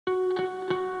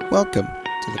Welcome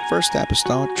to the First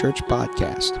Apostolic Church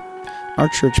Podcast. Our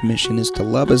church mission is to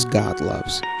love as God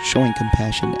loves, showing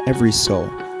compassion to every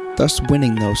soul, thus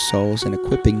winning those souls and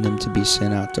equipping them to be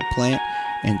sent out to plant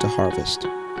and to harvest.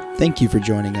 Thank you for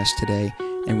joining us today,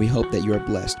 and we hope that you are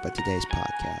blessed by today's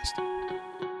podcast. We're going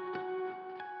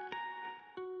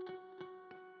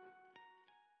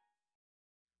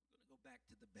to go back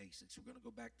to the basics. We're going to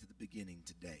go back to the beginning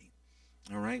today.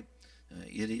 All right?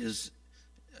 It is,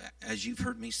 as you've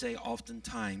heard me say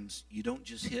oftentimes, you don't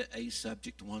just hit a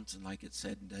subject once and like it's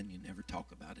said and done, you never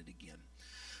talk about it again.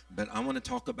 But I want to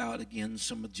talk about, again,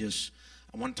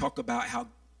 I want to talk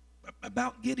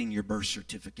about getting your birth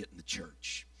certificate in the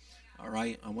church. All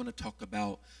right? I want to talk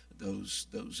about those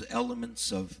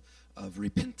elements of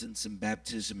repentance and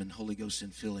baptism and Holy Ghost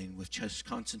infilling, with just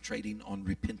concentrating on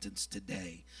repentance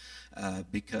today,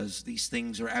 because these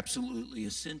things are absolutely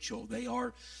essential. They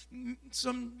are.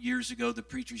 Some years ago, the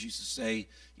preachers used to say,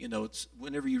 it's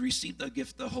whenever you receive the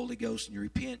gift of the Holy Ghost and you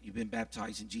repent, you've been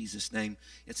baptized in Jesus' name.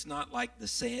 It's not like the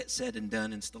said and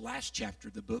done. It's the last chapter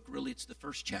of the book. Really, it's the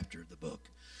first chapter of the book.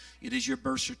 It is your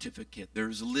birth certificate.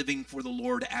 There's a living for the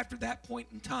Lord after that point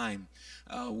in time.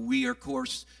 We are, of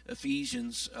course,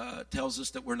 Ephesians tells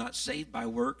us that we're not saved by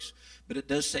works, but it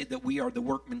does say that we are the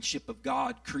workmanship of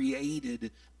God,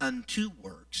 created unto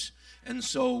works. And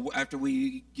so after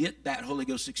we get that Holy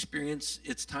Ghost experience,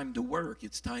 it's time to work.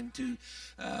 It's time to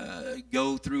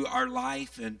go through our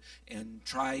life and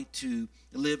try to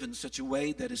live in such a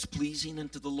way that is pleasing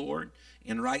unto the Lord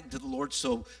and right unto the Lord.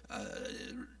 So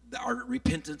our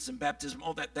repentance and baptism,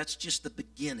 all that's just the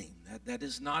beginning. That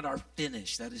is not our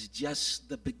finish. That is just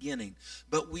the beginning.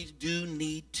 But we do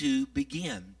need to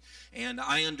begin. And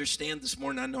I understand this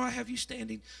morning, I know I have you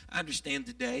standing, I understand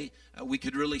today we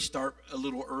could really start a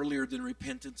little earlier than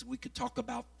repentance. We could talk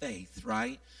about faith,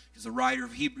 right? Because the writer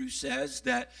of Hebrews says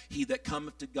that he that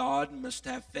cometh to God must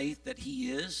have faith that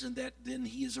he is, and that then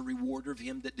he is a rewarder of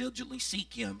him that diligently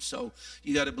seek him. So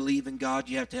you got to believe in God.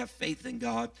 You have to have faith in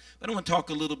God. But I want to talk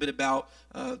a little bit about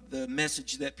the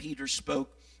message that Peter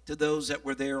spoke to those that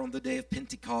were there on the day of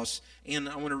Pentecost. And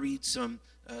I want to read some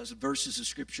verses of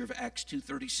Scripture of Acts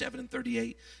 2:37 and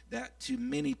 38 that to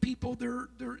many people they're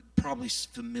probably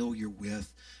familiar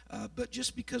with, but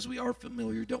just because we are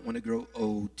familiar, don't want to grow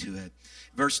old to it.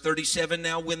 Verse 37,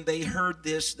 now when they heard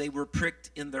this, they were pricked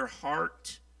in their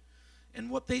heart, and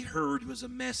what they heard was a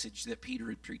message that Peter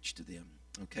had preached to them,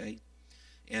 okay?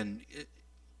 And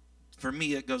for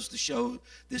me, it goes to show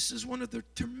this is one of the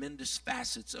tremendous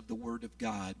facets of the Word of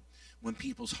God. When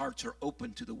people's hearts are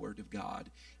open to the Word of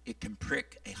God, it can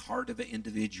prick a heart of an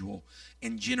individual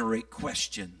and generate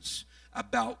questions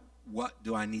about what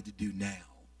do I need to do now.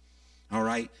 All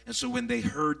right? And so when they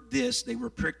heard this, they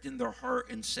were pricked in their heart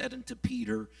and said unto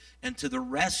Peter and to the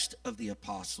rest of the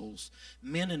apostles,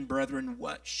 men and brethren,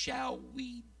 what shall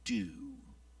we do?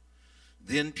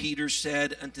 Then Peter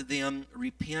said unto them,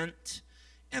 repent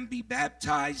and be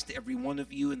baptized, every one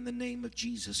of you, in the name of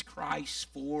Jesus Christ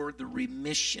for the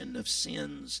remission of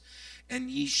sins,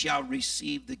 and ye shall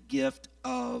receive the gift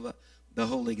of the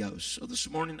Holy Ghost. So this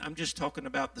morning, I'm just talking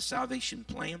about the salvation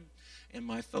plan, and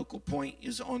my focal point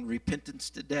is on repentance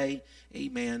today.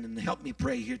 Amen. And help me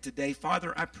pray here today.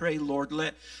 Father, I pray, Lord,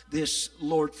 let this,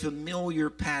 Lord, familiar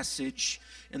passage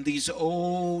and these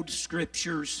old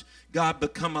scriptures, God,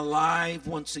 become alive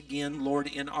once again, Lord,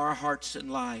 in our hearts and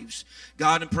lives.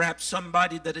 God, and perhaps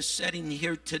somebody that is sitting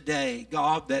here today,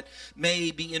 God, that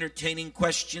may be entertaining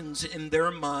questions in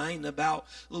their mind about,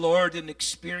 Lord, an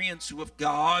experience with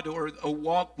God or a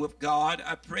walk with God.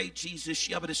 I pray, Jesus,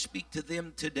 you're able to speak to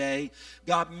them today.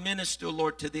 God, minister,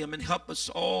 Lord, to them and help us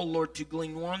all, Lord, to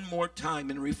glean one more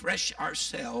time and refresh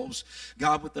ourselves,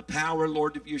 God, with the power,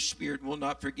 Lord, of your Spirit. We'll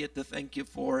not forget to thank you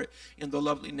for it. In the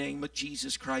lovely name of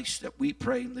Jesus Christ that we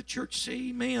pray, in the church say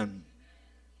amen.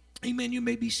 Amen. You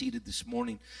may be seated this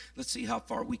morning. Let's see how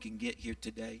far we can get here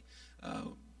today,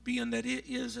 being that it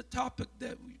is a topic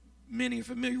that many are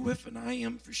familiar with, and I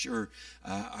am for sure.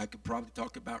 I could probably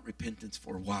talk about repentance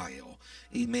for a while.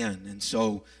 Amen. And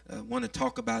so I want to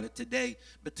talk about it today.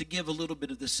 But to give a little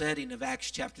bit of the setting of Acts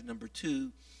chapter number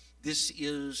 2, this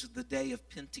is the day of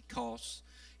Pentecost,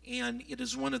 and it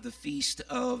is one of the feasts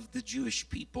of the Jewish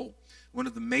people. one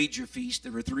of the major feasts.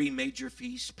 There were 3 major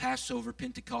feasts: Passover,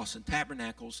 Pentecost, and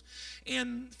Tabernacles.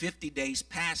 And 50 days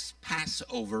past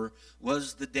Passover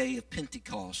was the day of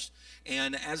Pentecost.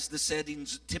 And as the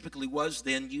settings typically was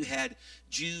then, you had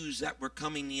Jews that were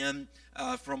coming in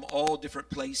from all different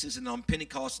places. And on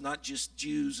Pentecost, not just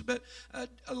Jews, but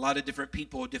a lot of different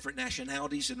people of different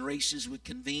nationalities and races would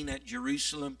convene at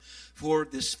Jerusalem for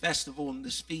this festival and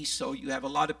this feast. So you have a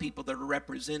lot of people that are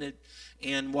represented.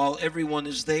 And while everyone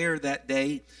is there that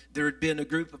day, there had been a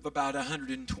group of about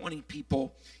 120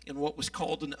 people in what was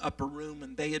called an upper room,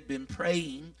 and they had been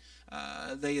praying.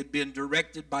 They had been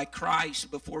directed by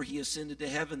Christ before he ascended to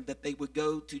heaven that they would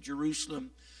go to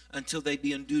Jerusalem until they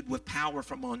be endued with power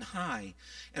from on high.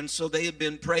 And so they had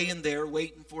been praying there,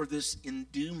 waiting for this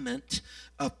endowment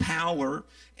of power,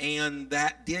 and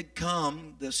that did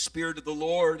come. The Spirit of the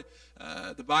Lord,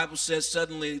 the Bible says,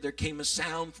 suddenly there came a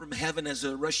sound from heaven as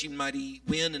a rushing mighty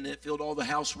wind, and it filled all the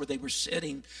house where they were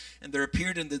sitting. And there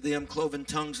appeared unto them cloven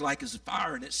tongues like as a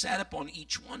fire, and it sat upon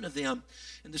each one of them.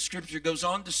 And the scripture goes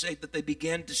on to say that they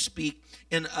began to speak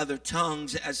in other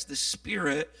tongues as the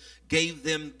Spirit gave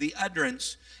them the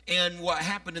utterance. And what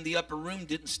happened in the upper room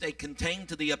didn't stay contained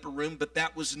to the upper room, but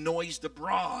that was noised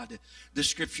abroad, the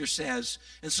scripture says.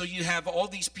 And so you have all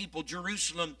these people.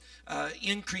 Jerusalem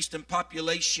increased in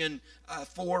population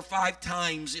 4 or 5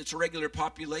 times its regular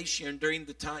population during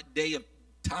the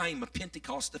time of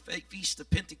Pentecost, the feast of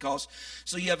Pentecost.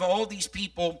 So you have all these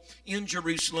people in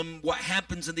Jerusalem. What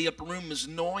happens in the upper room is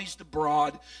noised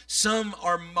abroad. Some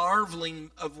are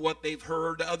marveling of what they've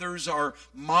heard. Others are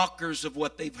mockers of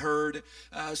what they've heard.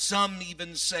 Some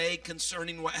even say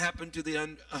concerning what happened to the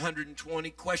 120,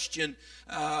 question,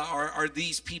 are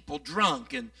these people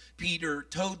drunk? And Peter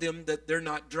told them that they're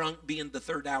not drunk, being the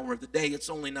 3rd hour of the day. It's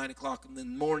only 9 o'clock in the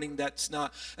morning. That's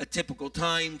not a typical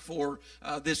time for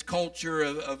this culture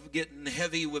of getting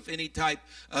heavy with any type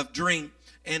of drink.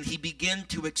 And he began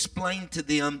to explain to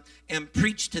them and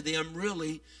preach to them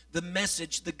really the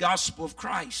message, the gospel of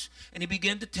Christ. And he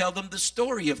began to tell them the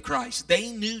story of Christ.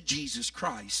 They knew Jesus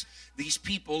Christ. These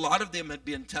people, a lot of them had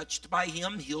been touched by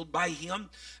him, healed by him,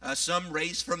 some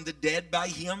raised from the dead by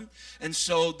him. And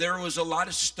so there was a lot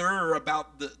of stir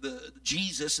about the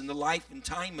Jesus and the life and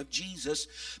time of Jesus.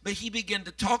 But he began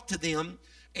to talk to them,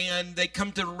 and they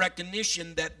come to the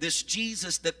recognition that this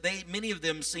Jesus that many of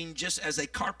them seen just as a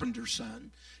carpenter's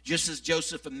son, just as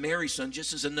Joseph and Mary's son,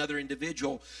 just as another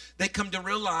individual, they come to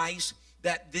realize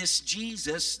that this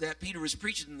Jesus that Peter was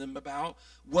preaching to them about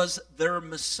was their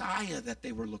Messiah that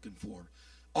they were looking for.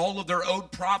 All of their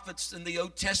old prophets in the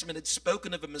Old Testament had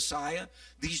spoken of a Messiah.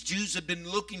 These Jews had been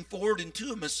looking forward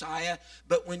into a Messiah,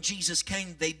 but when Jesus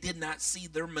came, they did not see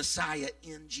their Messiah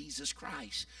in Jesus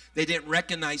Christ. They didn't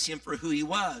recognize him for who he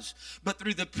was. But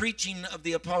through the preaching of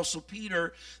the Apostle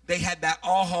Peter, they had that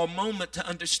aha moment to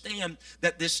understand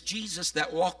that this Jesus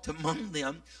that walked among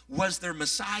them was their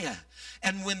Messiah.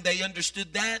 And when they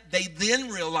understood that, they then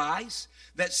realized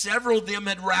that several of them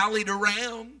had rallied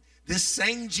around this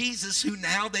same Jesus who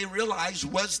now they realized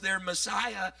was their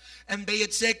Messiah, and they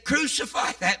had said,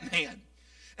 crucify that man.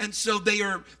 And so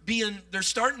they're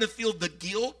starting to feel the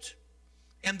guilt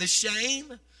and the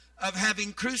shame of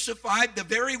having crucified the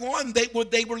very one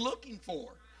they were looking for.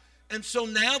 And so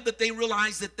now that they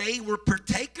realize that they were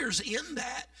partakers in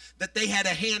that they had a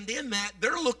hand in that,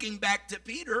 they're looking back to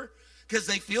Peter because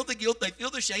they feel the guilt, they feel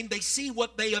the shame, they see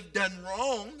what they have done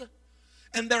wrong.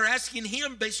 And they're asking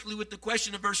him basically with the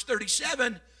question of verse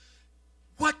 37,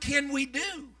 what can we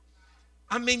do?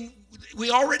 I mean, we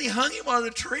already hung him on a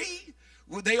tree.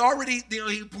 They already,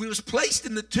 he was placed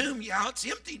in the tomb. Yeah, it's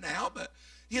empty now, but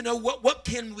what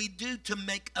can we do to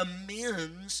make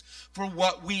amends for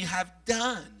what we have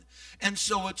done? And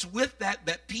so it's with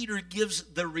that Peter gives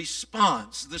the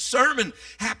response. The sermon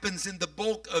happens in the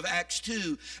bulk of Acts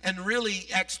 2, and really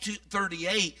Acts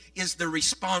 2:38 is the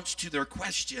response to their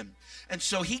question. And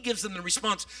so he gives them the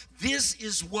response. This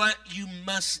is what you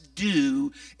must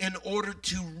do in order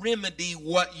to remedy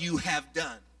what you have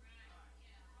done.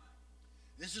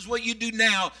 This is what you do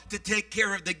now to take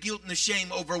care of the guilt and the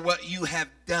shame over what you have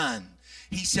done.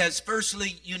 He says,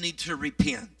 firstly, you need to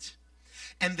repent.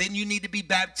 And then you need to be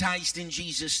baptized in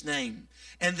Jesus' name.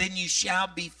 And then you shall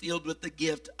be filled with the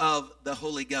gift of the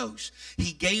Holy Ghost.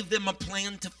 He gave them a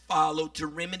plan to follow to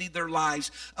remedy their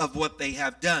lives of what they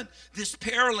have done. This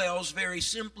parallels very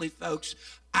simply, folks,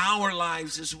 our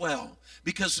lives as well.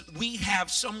 Because we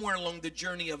have somewhere along the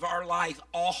journey of our life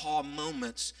aha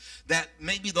moments that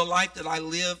maybe the life that I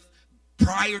live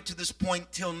prior to this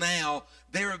point till now,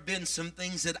 there have been some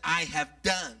things that I have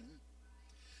done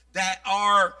that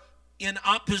are in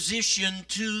opposition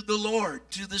to the Lord,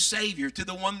 to the Savior, to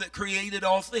the one that created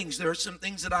all things. There are some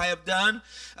things that I have done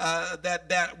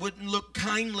that wouldn't look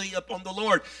kindly upon the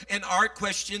Lord. And our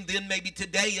question then maybe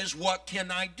today is, what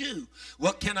can I do?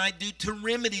 What can I do to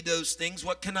remedy those things?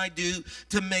 What can I do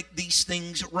to make these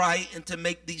things right and to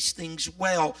make these things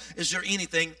well? Is there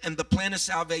anything? And the plan of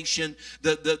salvation,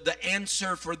 the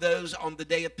answer for those on the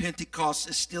day of Pentecost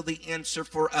is still the answer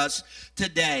for us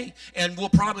today. And we'll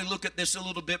probably look at this a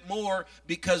little bit more,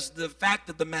 because the fact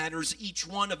of the matter is each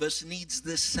one of us needs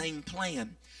this same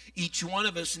plan. Each one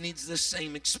of us needs this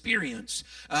same experience,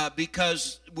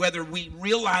 because whether we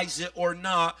realize it or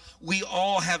not, we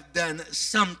all have done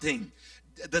something.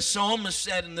 The psalmist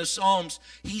said in the Psalms,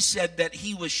 he said that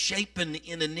he was shapen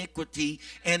in iniquity,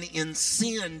 and in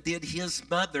sin did his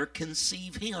mother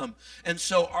conceive him. And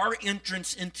so our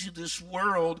entrance into this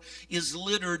world is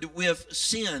littered with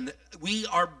sin. We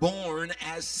are born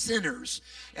as sinners.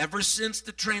 Ever since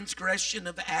the transgression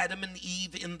of Adam and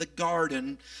Eve in the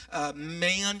garden,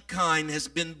 mankind has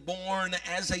been born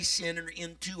as a sinner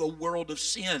into a world of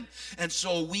sin. And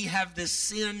so we have this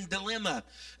sin dilemma.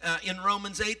 In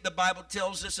Romans 8, the Bible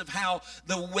tells us of how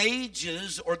the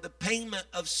wages or the payment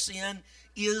of sin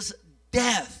is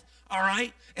death. All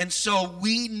right? And so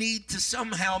we need to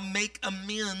somehow make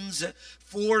amends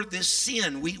for this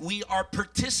sin. We are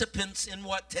participants in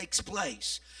what takes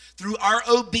place. Through our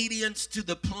obedience to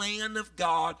the plan of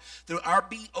God, through our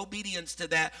obedience to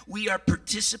that, we are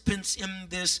participants in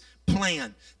this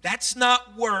plan. That's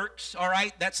not works, all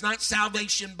right? That's not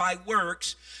salvation by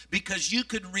works, because you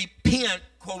could repent,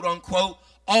 quote unquote,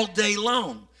 all day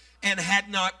long. And had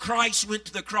not Christ went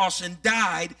to the cross and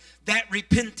died, that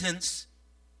repentance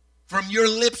from your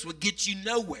lips would get you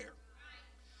nowhere.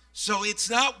 So it's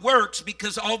not works,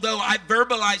 because although I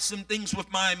verbalize some things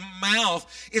with my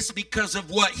mouth, it's because of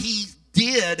what he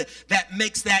did that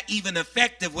makes that even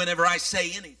effective whenever I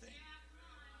say anything.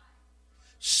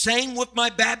 Same with my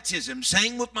baptism,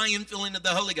 same with my infilling of the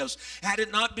Holy Ghost. Had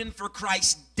it not been for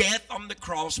Christ's death on the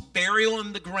cross, burial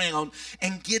in the ground,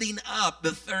 and getting up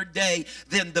the third day,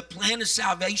 then the plan of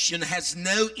salvation has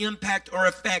no impact or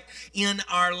effect in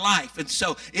our life. And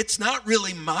so it's not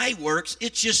really my works,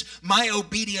 it's just my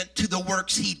obedience to the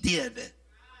works he did.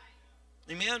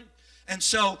 Amen? And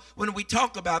so when we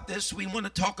talk about this, we want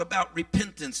to talk about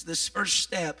repentance, this first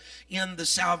step in the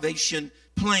salvation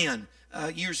plan.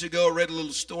 Years ago, I read a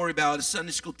little story about a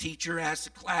Sunday school teacher asked a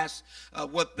class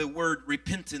what the word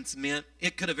repentance meant.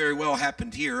 It could have very well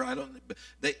happened here.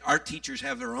 Our teachers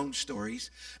have their own stories.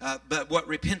 But what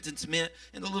repentance meant,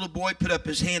 and the little boy put up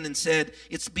his hand and said,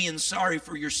 "It's being sorry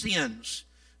for your sins."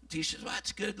 The teacher says, "Well,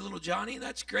 that's good, little Johnny.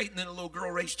 That's great." And then a little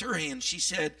girl raised her hand. She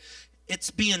said,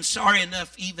 "It's being sorry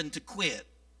enough even to quit."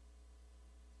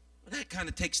 Well, that kind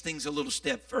of takes things a little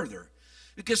step further,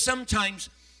 because sometimes,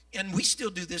 and we still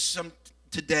do this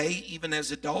today, even as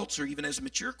adults or even as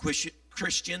mature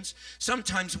Christians,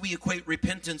 sometimes we equate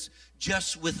repentance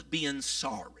just with being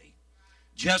sorry.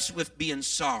 Just with being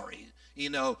sorry. You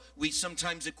know, we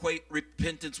sometimes equate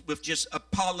repentance with just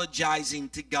apologizing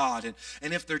to God.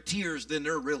 And if they're tears, then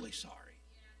they're really sorry.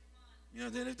 You know,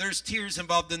 then if there's tears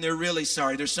involved, then they're really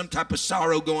sorry. There's some type of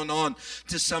sorrow going on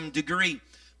to some degree.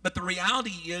 But the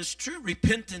reality is, true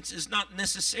repentance is not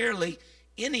necessarily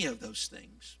any of those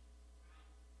things.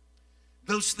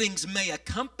 Those things may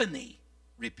accompany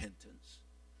repentance,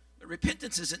 but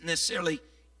repentance isn't necessarily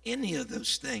any of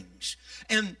those things.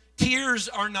 And tears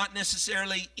are not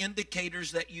necessarily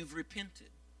indicators that you've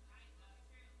repented.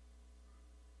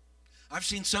 I've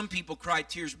seen some people cry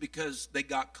tears because they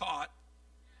got caught,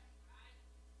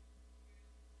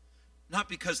 not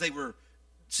because they were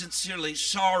sincerely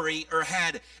sorry or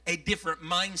had a different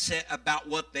mindset about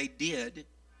what they did.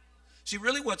 See,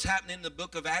 really what's happening in the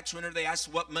book of Acts, whenever they ask,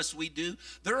 what must we do?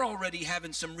 They're already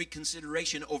having some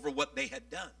reconsideration over what they had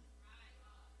done.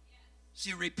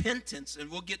 See, repentance, and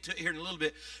we'll get to it here in a little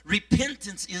bit.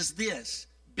 Repentance is this.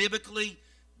 Biblically,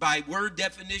 by word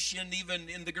definition, even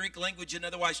in the Greek language and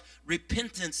otherwise,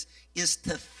 repentance is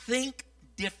to think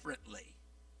differently.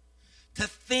 To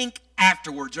think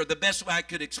afterwards, or the best way I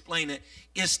could explain it,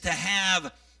 is to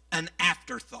have an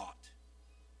afterthought.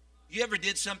 You ever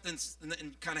did something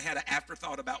and kind of had an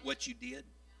afterthought about what you did?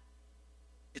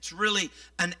 It's really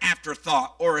an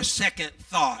afterthought or a second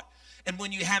thought. And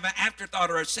when you have an afterthought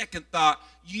or a second thought,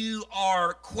 you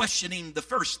are questioning the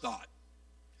first thought.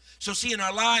 So see, in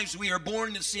our lives, we are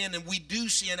born to sin, and we do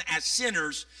sin as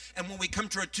sinners. And when we come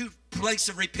to a place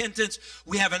of repentance,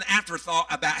 we have an afterthought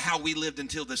about how we lived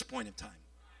until this point in time.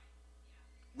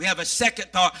 We have a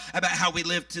second thought about how we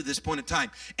lived to this point in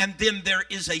time. And then there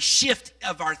is a shift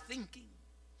of our thinking.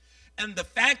 And the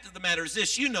fact of the matter is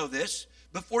this, you know this,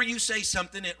 before you say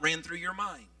something, it ran through your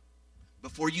mind.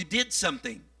 Before you did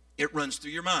something, it runs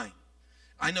through your mind.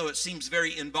 I know it seems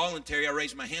very involuntary. I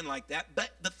raised my hand like that, but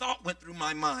the thought went through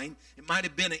my mind. It might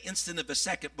have been an instant of a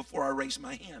second before I raised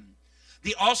my hand.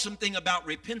 The awesome thing about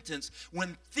repentance,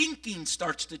 when thinking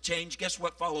starts to change, guess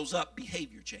what follows up?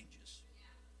 Behavior changes.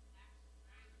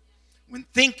 When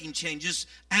thinking changes,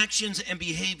 actions and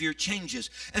behavior changes.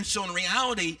 And so in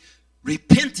reality,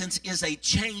 repentance is a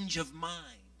change of mind.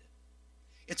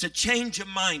 It's a change of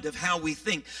mind of how we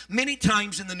think. Many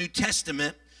times in the New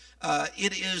Testament,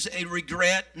 it is a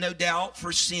regret, no doubt,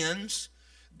 for sins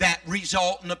that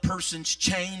result in a person's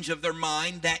change of their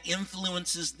mind that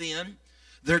influences then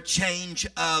their change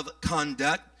of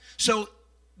conduct. So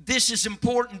this is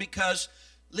important because,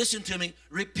 listen to me,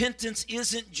 repentance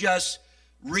isn't just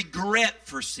regret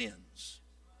for sins.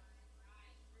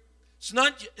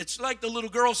 It's like the little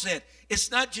girl said,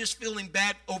 it's not just feeling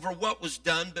bad over what was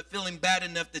done, but feeling bad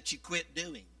enough that you quit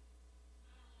doing.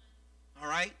 All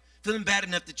right? Feeling bad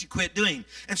enough that you quit doing.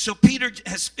 And so Peter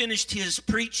has finished his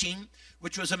preaching,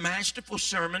 which was a masterful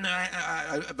sermon.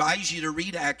 I advise you to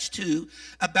read Acts 2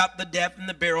 about the death and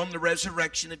the burial and the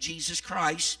resurrection of Jesus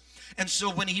Christ. And so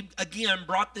when he, again,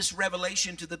 brought this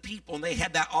revelation to the people, and they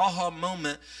had that aha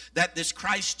moment that this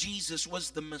Christ Jesus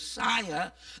was the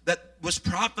Messiah that was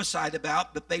prophesied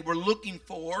about, that they were looking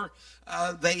for,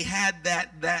 they had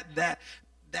that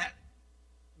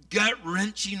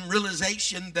gut-wrenching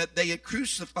realization that they had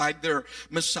crucified their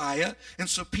Messiah. And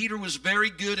so Peter was very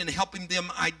good in helping them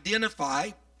identify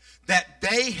that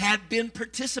they had been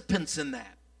participants in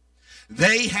that.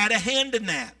 They had a hand in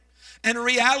that. And in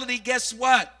reality, guess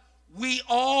what? We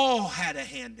all had a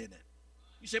hand in it.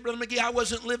 You say, Brother McGee, I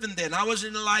wasn't living then. I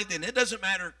wasn't alive then. It doesn't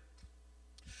matter.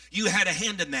 You had a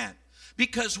hand in that.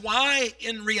 Because why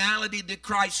in reality did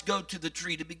Christ go to the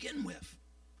tree to begin with?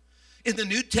 In the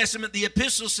New Testament, the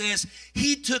epistle says,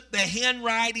 he took the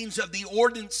handwritings of the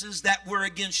ordinances that were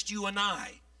against you and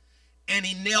I, and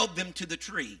he nailed them to the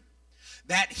tree.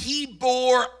 That he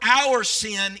bore our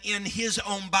sin in his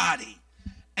own body,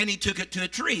 and he took it to a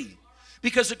tree.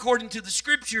 Because according to the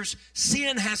scriptures,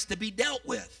 sin has to be dealt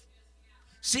with.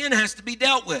 Sin has to be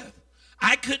dealt with.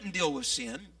 I couldn't deal with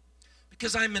sin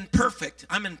because I'm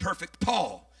imperfect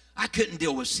Paul. I couldn't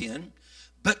deal with sin.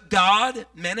 But God,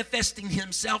 manifesting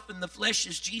himself in the flesh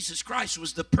as Jesus Christ,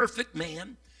 was the perfect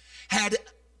man, had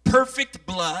perfect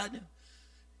blood,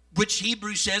 which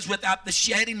Hebrews says, without the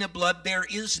shedding of blood, there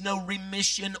is no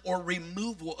remission or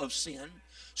removal of sin.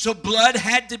 So blood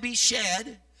had to be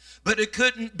shed, but it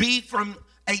couldn't be from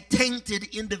a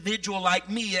tainted individual like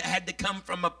me. It had to come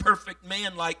from a perfect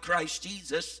man like Christ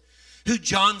Jesus, who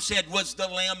John said was the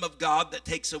Lamb of God that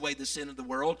takes away the sin of the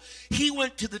world. He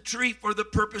went to the tree for the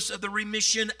purpose of the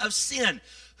remission of sin.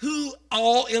 Who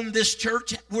all in this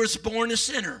church was born a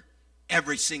sinner?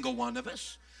 Every single one of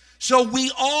us. So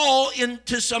we all,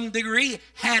 to some degree,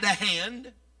 had a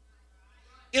hand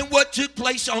in what took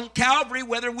place on Calvary,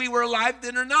 whether we were alive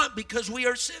then or not, because we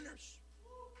are sinners.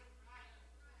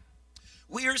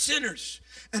 We are sinners.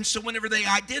 And so whenever they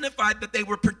identified that they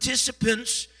were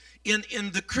participants in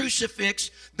the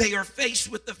crucifix, they are faced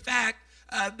with the fact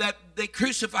that they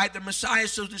crucified their Messiah,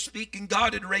 so to speak, and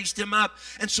God had raised him up.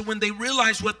 And so when they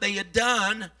realized what they had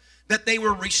done, that they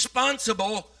were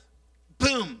responsible,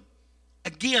 boom.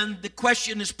 Again, the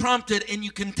question is prompted, and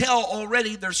you can tell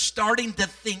already they're starting to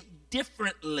think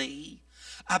differently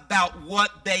about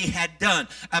what they had done,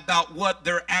 about what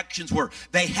their actions were.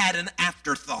 They had an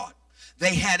afterthought.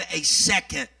 They had a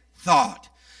second thought.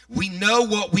 We know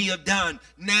what we have done.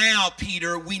 Now,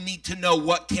 Peter, we need to know,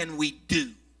 what can we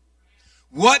do?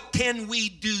 What can we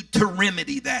do to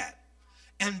remedy that?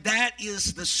 And that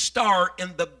is the start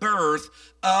and the birth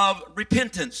of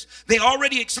repentance. They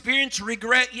already experienced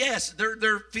regret, yes.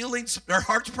 Their feelings, their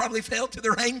hearts probably fell to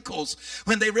their ankles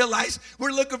when they realized,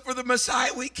 we're looking for the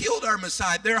Messiah. We killed our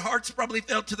Messiah. Their hearts probably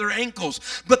fell to their ankles.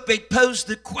 But they posed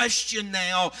the question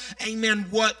now, amen,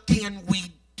 what can we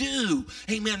do?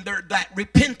 Amen. That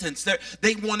repentance.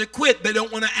 They want to quit. They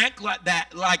don't want to act like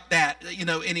that,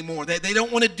 anymore. They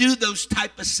don't want to do those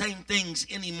type of same things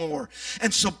anymore.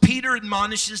 And so Peter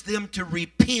admonishes them to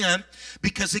repent,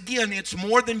 because again, it's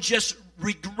more than just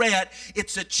regret.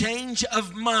 It's a change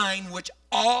of mind which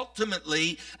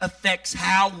ultimately affects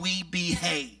how we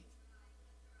behave.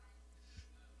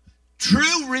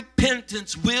 True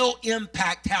repentance will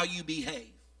impact how you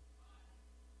behave.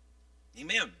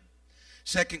 Amen.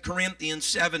 2 Corinthians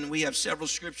 7, we have several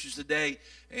scriptures today,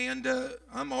 and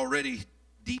I'm already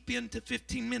deep into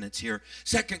 15 minutes here.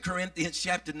 2 Corinthians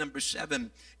chapter number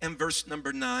 7 and verse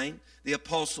number 9. The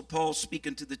Apostle Paul,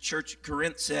 speaking to the church at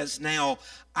Corinth, says, "Now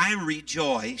I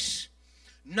rejoice,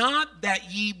 not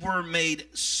that ye were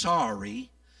made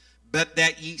sorry, but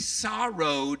that ye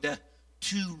sorrowed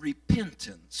to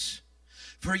repentance.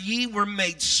 For ye were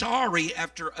made sorry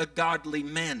after a godly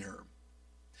manner,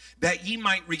 that ye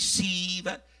might receive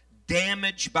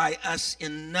damage by us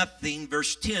in nothing."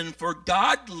 Verse 10, "For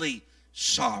godly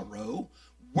sorrow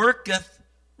worketh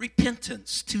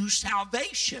repentance to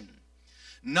salvation,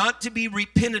 not to be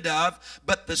repented of,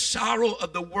 but the sorrow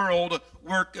of the world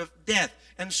worketh death."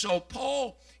 And so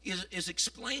Paul is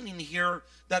explaining here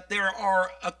that there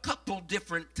are a couple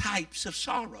different types of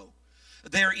sorrow.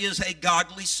 There is a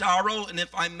godly sorrow, and if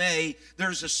I may,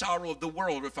 there's a sorrow of the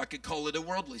world, or if I could call it a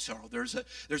worldly sorrow.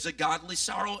 There's a godly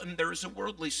sorrow, and there's a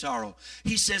worldly sorrow.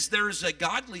 He says there is a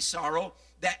godly sorrow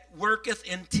that worketh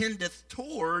and tendeth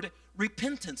toward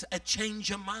repentance, a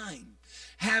change of mind,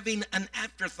 having an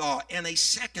afterthought and a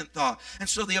second thought. And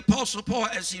so the Apostle Paul,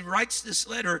 as he writes this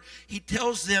letter, he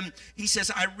tells them, he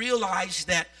says, "I realize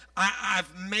that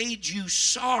I've made you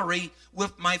sorry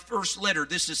with my first letter."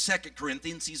 This is 2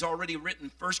 Corinthians. He's already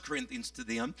written 1 Corinthians to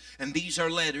them, and these are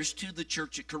letters to the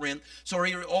church at Corinth. So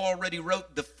he already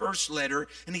wrote the first letter,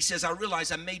 and he says, "I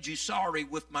realize I made you sorry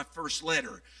with my first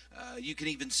letter." You can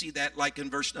even see that like in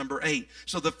verse number 8.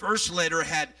 So the first letter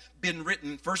had been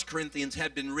written, 1 Corinthians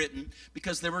had been written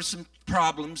because there were some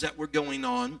problems that were going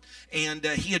on, and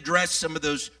he addressed some of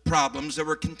those problems. There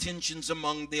were contentions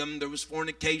among them. There was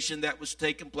fornication that was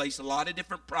taking place, a lot of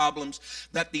different problems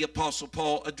that the Apostle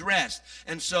Paul addressed.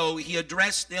 And so he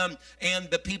addressed them, and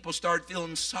the people started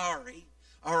feeling sorry,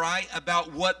 all right,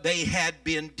 about what they had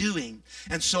been doing.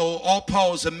 And so all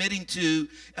Paul is admitting to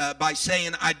by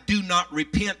saying, "I do not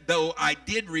repent, though I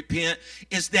did repent,"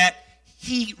 is that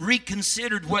he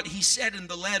reconsidered what he said in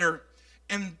the letter.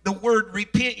 And the word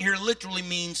repent here literally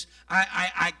means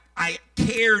I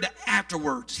cared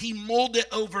afterwards. He mulled it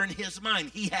over in his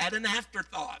mind. He had an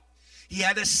afterthought. He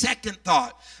had a second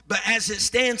thought. But as it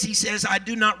stands, he says, "I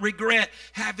do not regret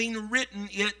having written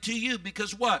it to you."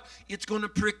 Because what? It's going to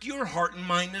prick your heart and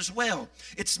mind as well.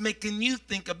 It's making you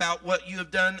think about what you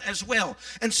have done as well.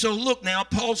 And so look now,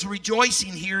 Paul's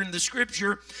rejoicing here in the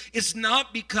scripture is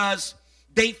not because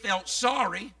they felt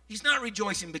sorry. He's not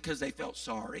rejoicing because they felt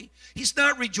sorry. He's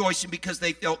not rejoicing because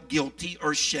they felt guilty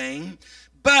or shame.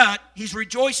 But he's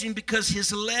rejoicing because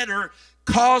his letter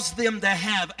caused them to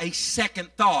have a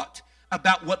second thought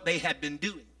about what they had been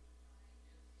doing.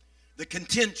 The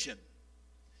contention,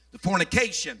 the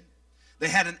fornication. They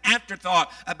had an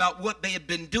afterthought about what they had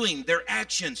been doing, their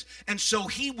actions. And so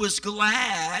he was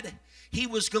glad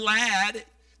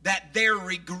that their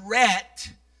regret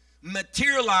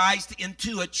materialized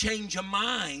into a change of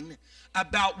mind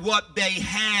about what they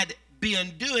had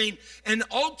been doing, and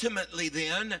ultimately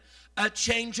then a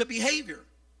change of behavior.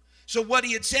 So what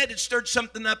he had said, it stirred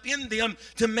something up in them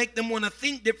to make them want to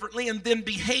think differently and then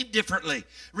behave differently.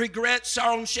 Regret,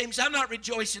 sorrow, and shame. So I'm not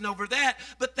rejoicing over that,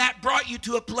 but that brought you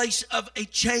to a place of a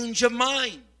change of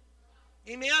mind.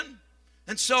 Amen?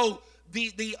 And so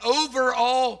the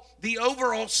overall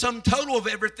sum total of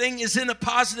everything is in a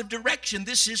positive direction.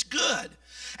 This is good.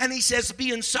 And he says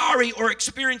being sorry or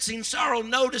experiencing sorrow,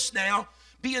 notice now,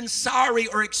 being sorry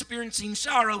or experiencing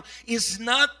sorrow is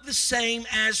not the same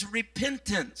as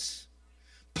repentance.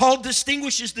 Paul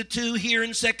distinguishes the two here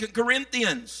in 2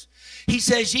 Corinthians. He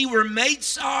says, "Ye were made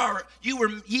sorry,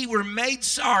 ye were made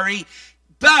sorry,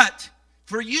 but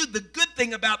for you, the good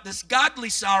thing about this godly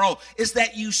sorrow is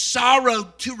that you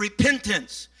sorrowed to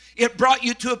repentance." It brought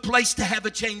you to a place to have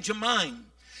a change of mind.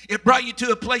 It brought you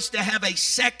to a place to have a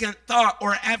second thought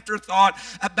or afterthought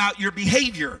about your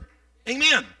behavior.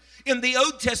 Amen. In the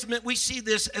Old Testament, we see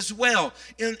this as well.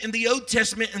 In the Old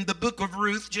Testament, in the book of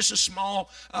Ruth, just a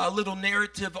small little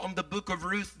narrative on the book of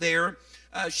Ruth there.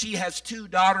 She has two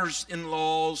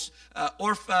daughters-in-laws,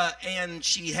 Orpah, and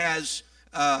she has,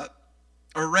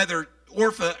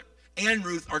 Orpah and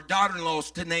Ruth are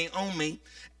daughter-in-laws to Naomi.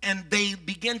 And they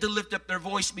begin to lift up their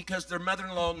voice because their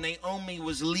mother-in-law, Naomi,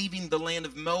 was leaving the land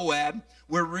of Moab,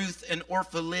 where Ruth and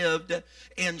Orpah lived,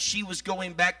 and she was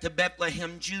going back to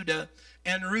Bethlehem, Judah.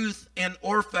 And Ruth and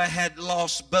Orpah had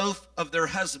lost both of their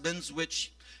husbands,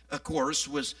 which, of course,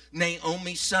 was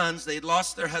Naomi's sons. They had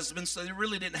lost their husbands, so they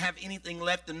really didn't have anything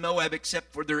left in Moab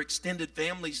except for their extended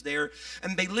families there.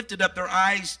 And they lifted up their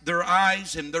eyes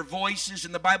and their voices.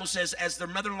 And the Bible says, as their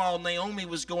mother-in-law Naomi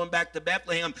was going back to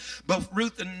Bethlehem, both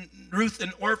Ruth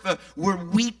and Orpah were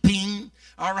weeping,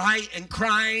 all right, and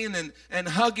crying and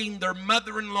hugging their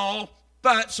mother-in-law.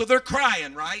 So they're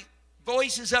crying, right?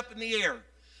 Voices up in the air.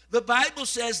 the Bible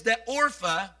says that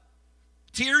Orpah,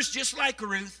 tears just like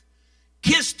Ruth,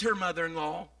 kissed her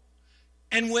mother-in-law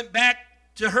and went back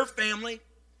to her family,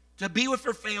 to be with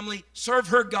her family, serve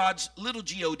her gods, little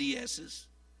gods's,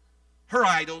 her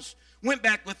idols, went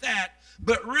back with that.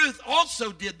 But Ruth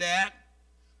also did that,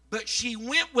 but she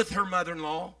went with her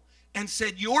mother-in-law and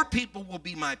said, your people will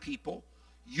be my people.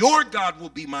 Your God will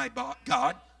be my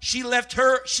God. She left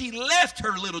her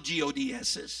little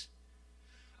gods's,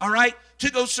 all right,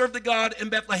 to go serve the God in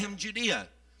Bethlehem, Judea.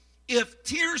 If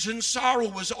tears and sorrow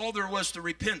was all there was to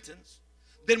repentance,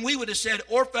 then we would have said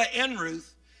Orpah and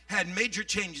Ruth had major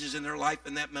changes in their life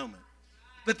in that moment.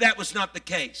 But that was not the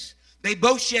case. They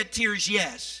both shed tears,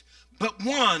 yes, but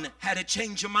one had a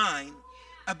change of mind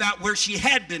about where she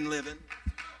had been living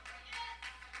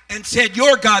and said,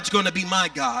 your God's going to be my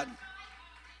God.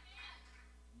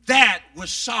 That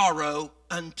was sorrow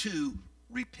unto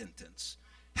repentance.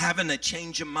 Having a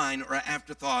change of mind or an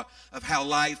afterthought of how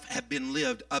life had been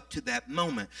lived up to that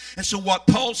moment. And so what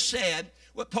Paul said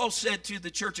to the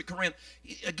church of Corinth,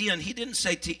 again, he didn't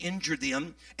say to injure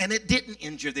them, and it didn't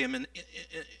injure them.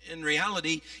 In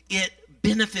reality, it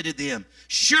benefited them.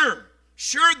 Sure,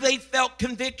 they felt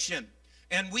conviction.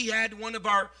 And we had one of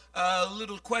our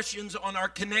little questions on our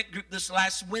Connect group this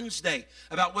last Wednesday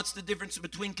about what's the difference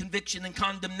between conviction and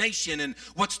condemnation and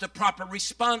what's the proper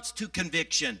response to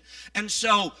conviction. And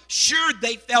so, sure,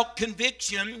 they felt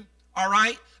conviction, all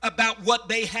right, about what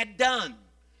they had done,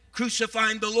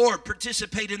 crucifying the Lord,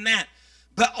 participate in that.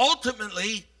 But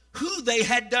ultimately, who they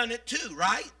had done it to,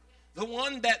 right? The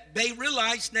one that they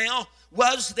realized now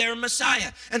was their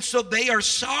Messiah. And so they are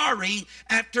sorry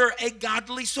after a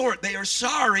godly sort. They are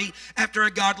sorry after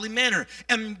a godly manner.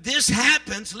 And this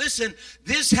happens, listen,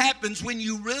 this happens when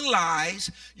you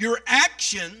realize your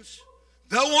actions,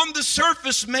 though on the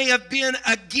surface may have been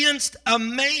against a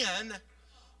man,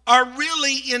 are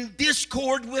really in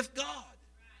discord with God.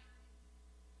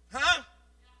 Huh?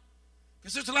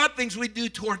 Because there's a lot of things we do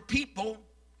toward people,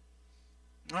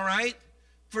 all right?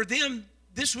 For them,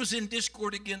 this was in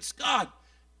discord against God.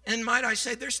 And might I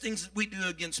say, there's things that we do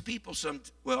against people,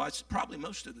 it's probably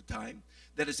most of the time,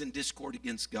 that is in discord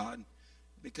against God.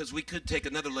 Because we could take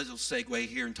another little segue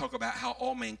here and talk about how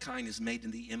all mankind is made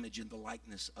in the image and the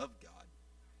likeness of God,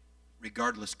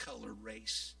 regardless color,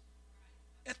 race,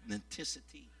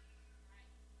 ethnicity.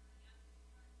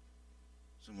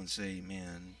 Someone say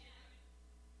amen.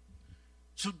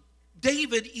 So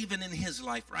David, even in his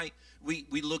life, right? We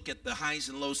look at the highs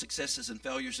and low successes and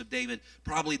failures of David.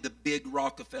 Probably the big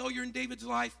rock of failure in David's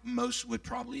life, most would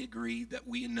probably agree that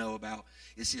we know about,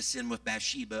 is his sin with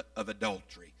Bathsheba of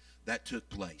adultery. That took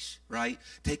place, right?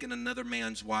 Taking another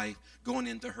man's wife, going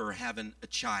into her, having a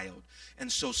child.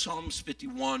 And so Psalms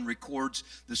 51 records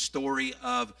the story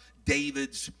of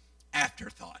David's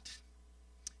afterthought,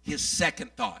 his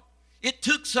second thought. It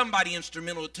took somebody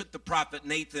instrumental. It took the prophet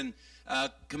Nathan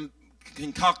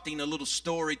concocting a little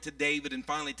story to David and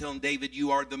finally telling David, you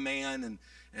are the man.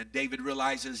 And David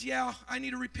realizes, yeah, I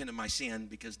need to repent of my sin,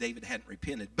 because David hadn't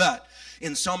repented. But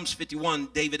in Psalms 51,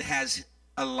 David has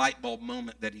a light bulb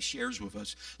moment that he shares with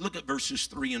us. Look at verses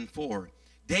 3 and 4.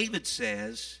 David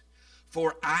says,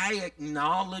 for I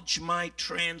acknowledge my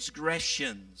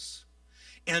transgressions,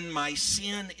 and my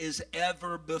sin is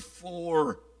ever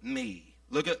before me.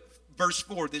 Look at verse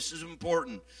 4. This is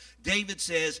important. David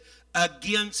says,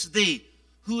 against thee.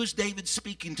 Who is David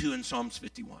speaking to in Psalms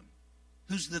 51?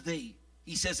 Who's the thee?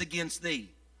 He says against thee.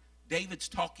 David's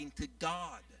talking to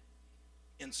God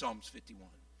in Psalms 51.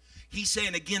 He's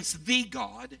saying, against thee,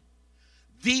 God,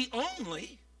 thee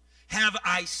only have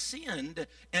I sinned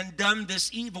and done this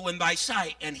evil in thy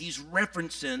sight. And he's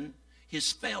referencing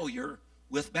his failure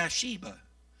with Bathsheba.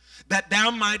 That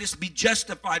thou mightest be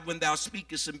justified when thou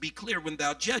speakest, and be clear when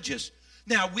thou judgest.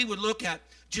 Now, we would look at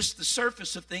just the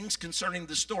surface of things concerning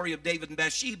the story of David and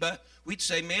Bathsheba. We'd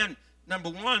say, man, number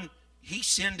one, he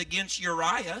sinned against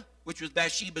Uriah, which was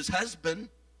Bathsheba's husband,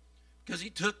 because he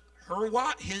took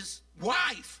his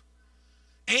wife.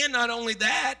 And not only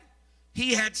that,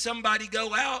 he had somebody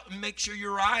go out and make sure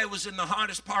Uriah was in the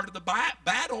hottest part of the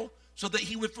battle so that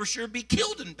he would for sure be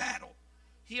killed in battle.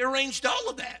 He arranged all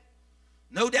of that.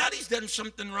 No doubt he's done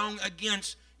something wrong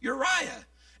against Uriah.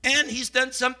 And he's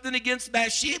done something against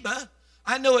Bathsheba.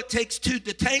 I know it takes two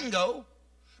to tango,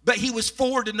 but he was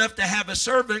forward enough to have a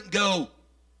servant go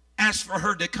ask for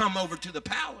her to come over to the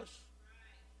palace.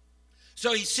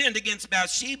 So he sinned against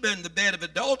Bathsheba in the bed of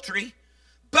adultery.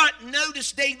 But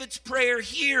notice David's prayer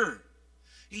here.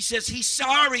 He says he's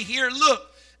sorry here. Look,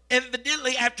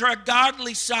 evidently after a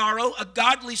godly sorrow, a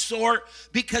godly sort,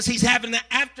 because he's having an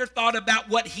afterthought about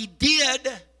what he did,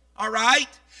 all right?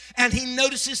 And he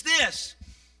notices this.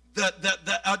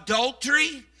 the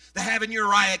adultery, the having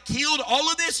Uriah killed, all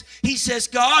of this, he says,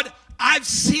 God, I've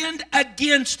sinned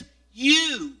against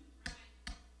you.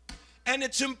 And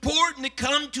it's important to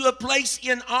come to a place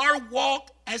in our walk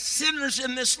as sinners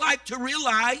in this life to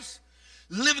realize,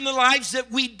 living the lives that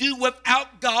we do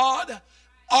without God,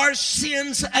 are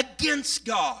sins against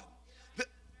God.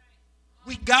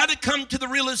 We got to come to the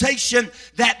realization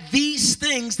that these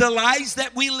things, the lives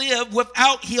that we live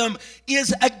without Him,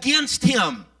 is against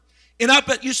Him. And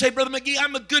you say, Brother McGee,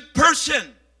 I'm a good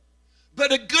person.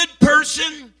 But a good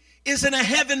person isn't a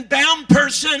heaven-bound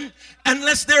person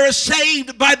unless they're a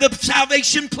saved by the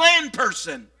salvation plan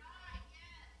person.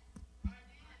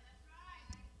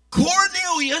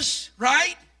 Cornelius,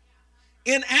 right,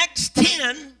 in Acts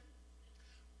 10,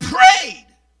 prayed,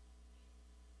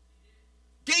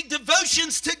 gave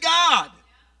devotions to God.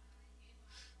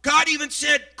 God even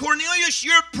said, Cornelius,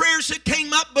 your prayers that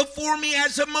came up before me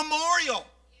as a memorial.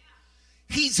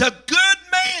 He's a good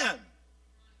man,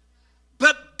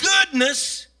 but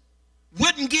goodness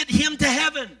wouldn't get him to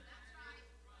heaven.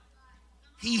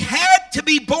 He had to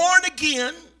be born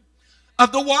again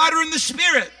of the water and the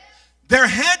Spirit. There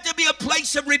had to be a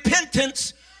place of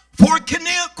repentance for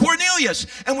Cornelius.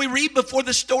 And we read before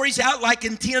the story's out, like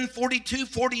in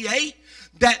 10:42-48,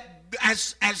 that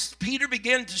as Peter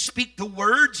began to speak the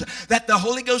words, that the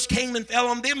Holy Ghost came and fell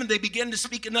on them, and they began to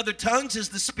speak in other tongues as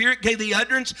the Spirit gave the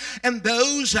utterance. And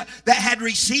those that had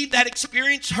received that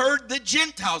experience heard the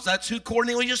Gentiles. That's who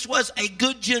Cornelius was, a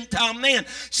good Gentile man,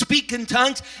 speak in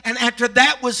tongues. And after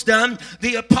that was done,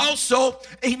 the apostle,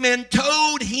 amen,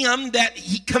 told him that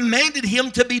he commanded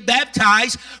him to be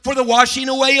baptized for the washing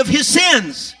away of his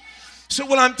sins. So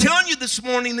what I'm telling you this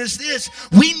morning is this: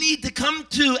 we need to come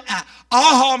to an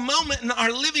aha moment in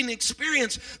our living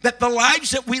experience that the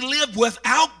lives that we live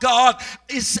without God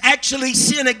is actually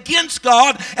sin against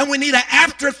God, and we need an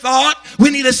afterthought, we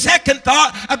need a second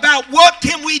thought about what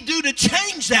can we do to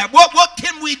change that? What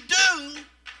can we do?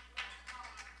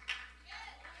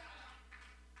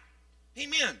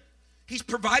 Amen. He's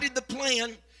provided the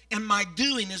plan, and my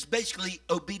doing is basically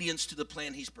obedience to the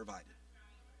plan He's provided.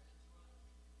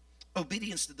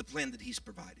 Obedience to the plan that He's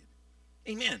provided.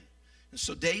 Amen. And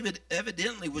so David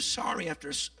evidently was sorry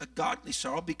after a godly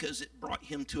sorrow, because it brought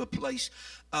him to a place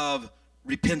of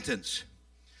repentance.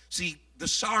 See, the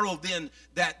sorrow then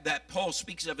that Paul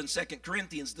speaks of in 2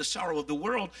 Corinthians, the sorrow of the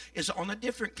world, is on a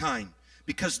different kind.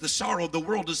 Because the sorrow of the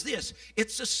world is this: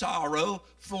 it's a sorrow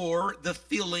for the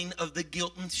feeling of the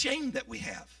guilt and shame that we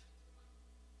have.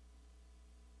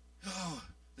 Oh,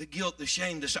 the guilt, the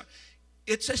shame, the sorrow.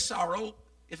 It's a sorrow.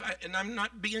 And I'm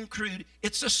not being crude,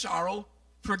 it's a sorrow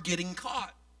for getting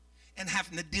caught and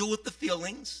having to deal with the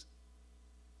feelings.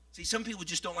 See, some people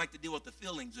just don't like to deal with the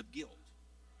feelings of guilt.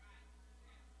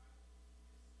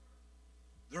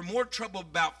 They're more troubled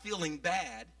about feeling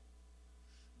bad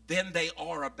than they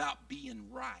are about being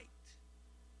right.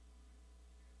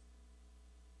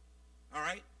 All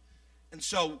right? And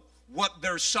so what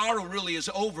their sorrow really is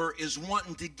over is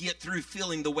wanting to get through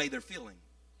feeling the way they're feeling.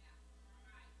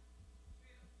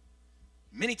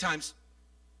 Many times,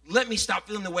 let me stop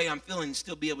feeling the way I'm feeling and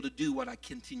still be able to do what I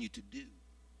continue to do.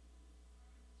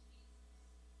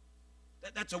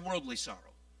 That's a worldly sorrow.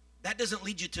 That doesn't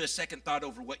lead you to a second thought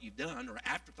over what you've done or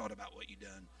afterthought about what you've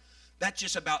done. That's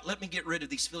just about, let me get rid of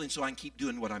these feelings so I can keep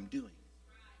doing what I'm doing.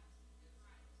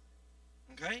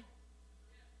 Okay?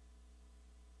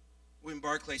 William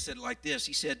Barclay said it like this.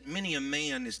 He said, many a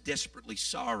man is desperately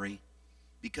sorry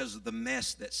because of the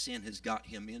mess that sin has got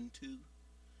him into.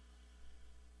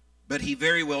 But he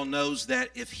very well knows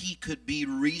that if he could be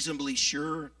reasonably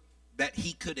sure that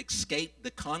he could escape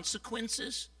the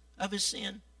consequences of his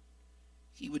sin,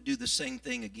 he would do the same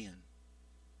thing again.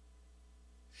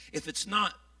 If it's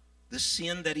not the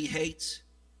sin that he hates,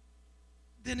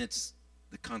 then it's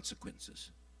the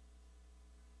consequences.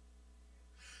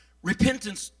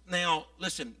 Repentance, now,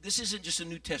 listen, this isn't just a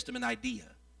New Testament idea.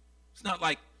 It's not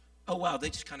like, oh, wow, they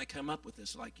just kind of come up with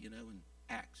this, like, in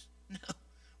Acts. No.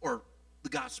 Or the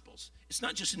Gospels. It's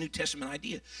not just a New Testament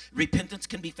idea. Repentance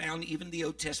can be found even in the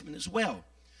Old Testament as well.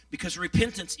 Because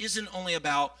repentance isn't only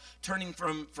about turning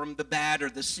from the bad or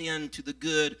the sin to the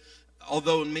good,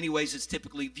 although in many ways it's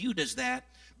typically viewed as that,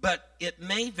 but it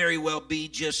may very well be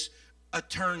just a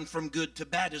turn from good to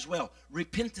bad as well.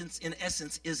 Repentance, in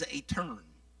essence, is a turn.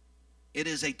 It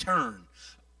is a turn.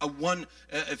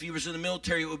 If you was in the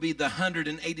military, it would be the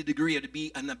 180 degree. It would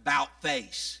be an about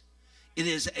face. It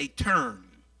is a turn.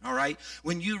 All right.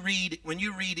 When you read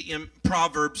in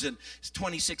Proverbs and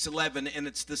 26:11, and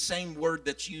it's the same word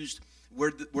that's used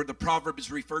where the proverb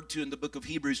is referred to in the book of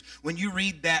Hebrews. When you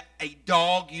read that, a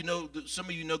dog, some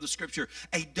of you know the scripture,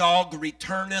 a dog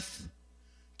returneth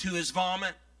to his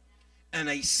vomit, and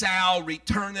a sow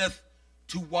returneth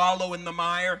to wallow in the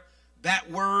mire. That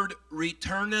word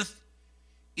returneth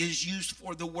is used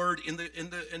for the word in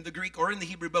the Greek or in the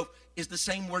Hebrew both, is the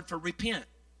same word for repent.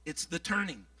 It's the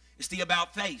turning. It's the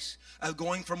about face of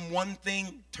going from one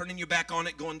thing, turning your back on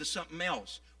it, going to something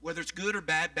else. Whether it's good or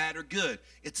bad or good.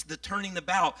 It's the turning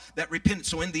about, that repentance.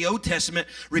 So in the Old Testament,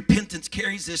 repentance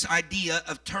carries this idea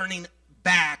of turning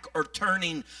back or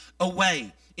turning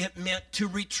away. It meant to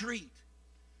retreat.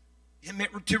 It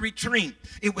meant to retreat.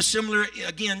 It was similar,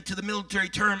 again, to the military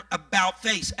term about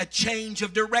face, a change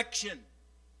of direction.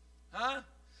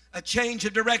 A change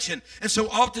of direction. And so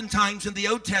oftentimes in the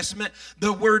Old Testament,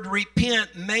 the word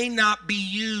repent may not be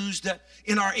used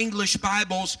in our English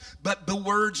Bibles, but the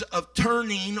words of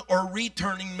turning or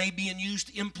returning may be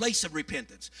used in place of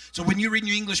repentance. So when you read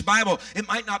your English Bible, it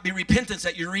might not be repentance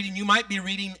that you're reading. You might be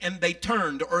reading, and they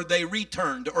turned, or they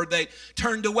returned, or they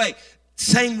turned away.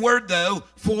 Same word, though,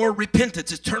 for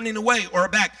repentance. It's turning away or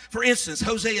back. For instance,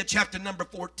 Hosea chapter number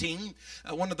 14,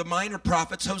 one of the minor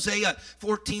prophets, Hosea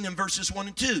 14 and verses 1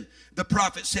 and 2. The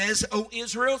prophet says, O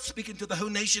Israel, speaking to the whole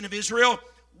nation of Israel,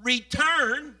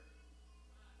 return,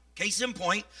 case in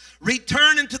point,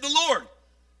 return unto the Lord.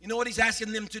 You know what he's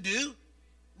asking them to do?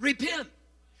 Repent.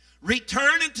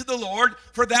 Return unto the Lord,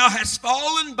 for thou hast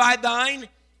fallen by thine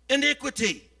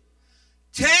iniquity.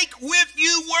 Take with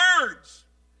you words.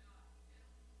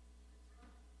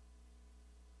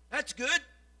 That's good.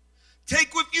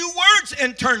 Take with you words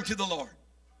and turn to the Lord.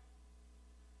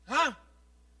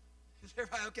 Is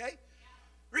everybody okay?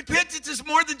 Repentance is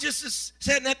more than just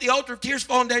sitting at the altar of tears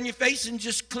falling down your face and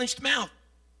just clenched mouth.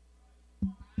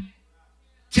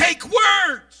 Take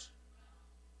words.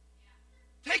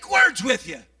 Take words with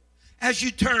you as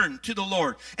you turn to the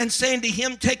Lord and saying to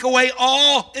him, take away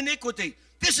all iniquity.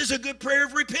 This is a good prayer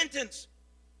of repentance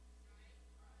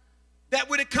that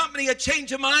would accompany a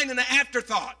change of mind and an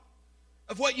afterthought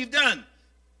of what you've done.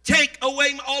 Take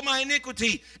away all my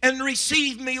iniquity and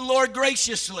receive me, Lord,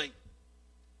 graciously.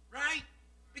 Right?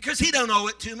 Because he don't owe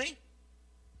it to me.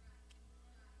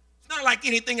 It's not like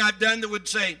anything I've done that would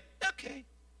say, okay.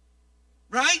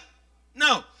 Right?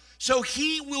 No. So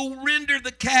he will render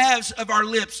the calves of our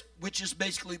lips, which is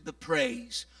basically the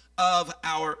praise of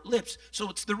our lips. So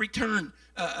it's the return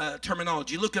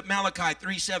terminology. Look at Malachi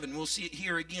 3:7. We'll see it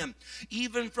here again.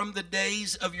 Even from the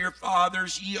days of your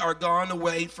fathers ye are gone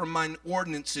away from mine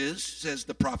ordinances, says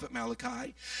the prophet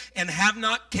Malachi, and have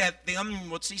not kept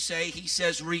them. What's he say? He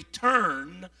says,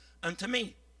 return unto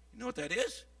me. You know what that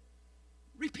is?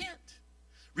 Repent.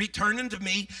 Return unto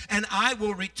me, and I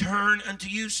will return unto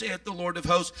you, saith the Lord of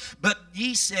hosts. But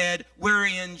ye said,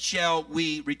 wherein shall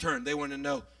we return? They want to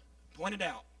know. Point it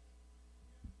out.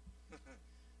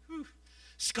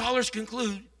 Scholars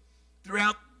conclude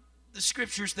throughout the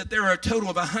scriptures that there are a total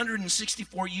of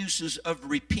 164 uses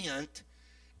of repent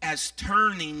as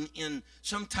turning in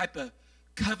some type of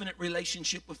covenant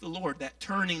relationship with the Lord, that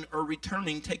turning or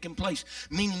returning taking place,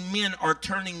 meaning men are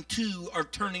turning to or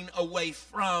turning away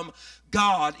from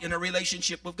God in a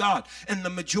relationship with God. And the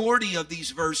majority of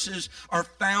these verses are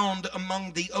found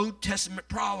among the Old Testament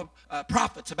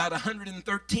prophets, about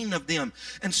 113 of them.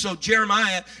 And so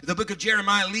Jeremiah, the book of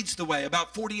Jeremiah leads the way.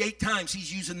 About 48 times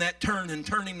he's using that turn and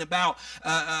turning about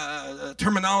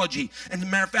terminology. And as a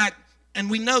matter of fact, and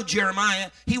we know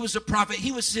Jeremiah, he was a prophet.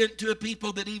 He was sent to a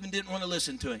people that even didn't want to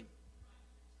listen to him.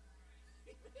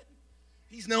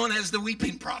 He's known as the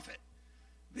weeping prophet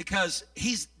because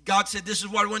God said, this is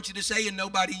what I want you to say, and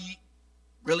nobody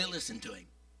really listened to him.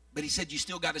 But he said, you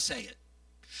still got to say it.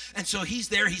 And so he's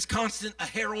there. He's constant, a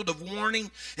herald of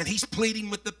warning, and he's pleading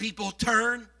with the people,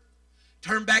 turn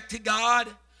back to God.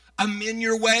 Amend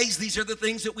your ways. These are the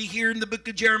things that we hear in the book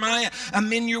of Jeremiah.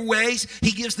 Amend your ways.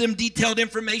 He gives them detailed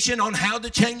information on how to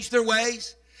change their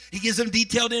ways. He gives them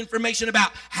detailed information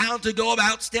about how to go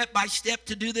about step by step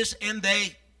to do this, and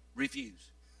they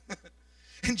refuse.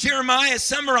 And Jeremiah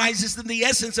summarizes the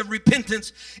essence of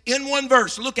repentance in one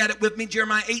verse. Look at it with me,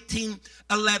 Jeremiah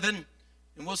 18:11.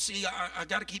 And we'll see. I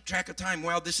got to keep track of time.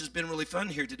 Wow, this has been really fun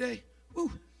here today.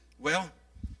 Whew. Well,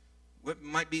 it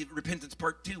might be repentance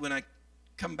part 2 when I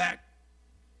come back.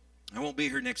 I won't be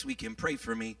here next weekend. Pray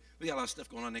for me. We got a lot of stuff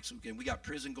going on next weekend. We got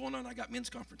prison going on. I got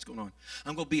men's conference going on.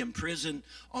 I'm going to be in prison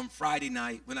on Friday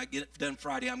night. When I get done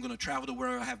Friday, I'm going to travel to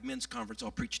where I have men's conference.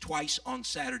 I'll preach twice on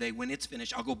Saturday. When it's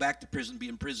finished, I'll go back to prison, be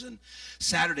in prison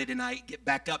Saturday night, get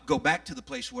back up, go back to the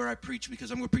place where I preach because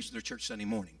I'm going to preach to their church Sunday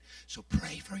morning. So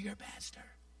pray for your pastor.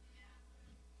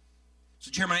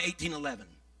 So Jeremiah 18:11.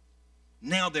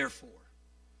 Now therefore,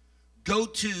 go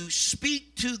to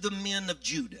speak to the men of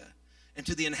Judah and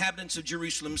to the inhabitants of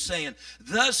Jerusalem, saying,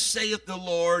 thus saith the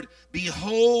Lord,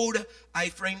 behold, I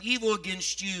frame evil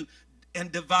against you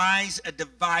and devise a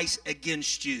device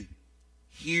against you.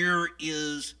 Here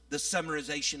is the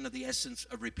summarization of the essence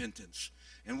of repentance.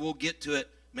 And we'll get to it,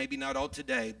 maybe not all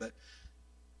today, but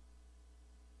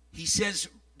he says,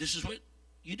 this is what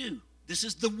you do. This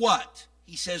is the what.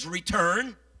 He says,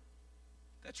 return.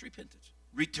 That's repentance.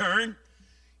 Return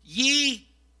ye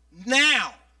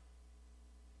now.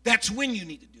 That's when you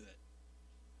need to do it.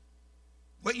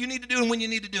 What you need to do and when you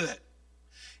need to do it.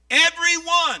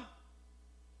 Everyone.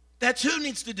 That's who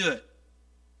needs to do it.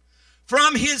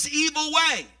 From his evil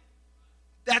way.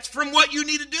 That's from what you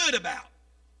need to do it about.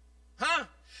 Huh?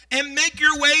 And make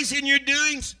your ways and your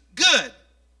doings good.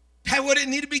 That would it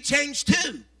need to be changed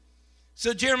too.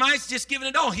 So Jeremiah's just giving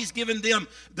it all. He's given them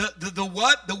the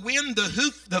what, the when, the who,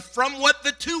 the from what,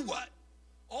 the to what.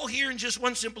 All here in just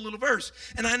one simple little verse.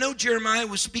 And I know Jeremiah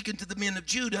was speaking to the men of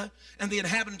Judah and the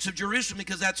inhabitants of Jerusalem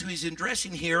because that's who he's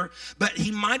addressing here. But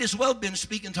he might as well have been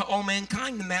speaking to all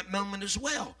mankind in that moment as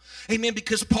well. Amen.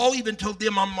 Because Paul even told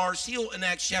them on Mars Hill in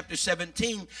Acts chapter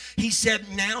 17, he said,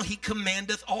 now he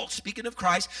commandeth all, speaking of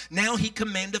Christ, now he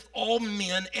commandeth all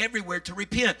men everywhere to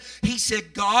repent. He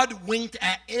said God winked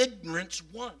at ignorance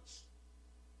once.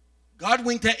 God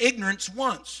winked at ignorance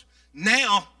once.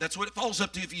 Now, that's what it falls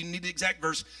up to if you need the exact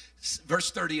verse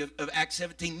 30 of Acts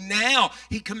 17. Now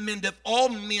he commendeth all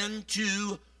men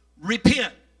to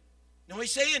repent. You know what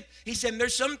he's saying? He's saying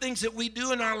there's some things that we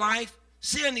do in our life,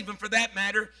 sin even for that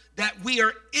matter, that we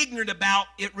are ignorant about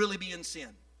it really being sin.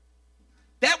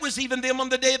 That was even them on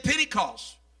the day of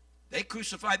Pentecost. They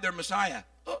crucified their Messiah.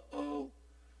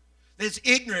 It's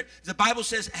ignorant. The Bible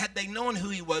says, had they known who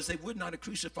he was, they would not have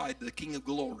crucified the King of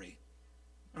glory.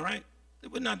 All right? They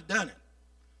would not have done it.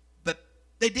 But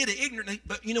they did it ignorantly.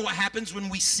 But you know what happens when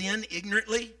we sin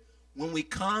ignorantly? When we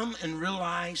come and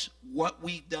realize what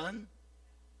we've done?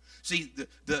 See,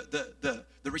 the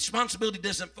responsibility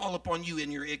doesn't fall upon you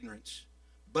in your ignorance.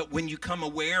 But when you come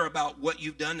aware about what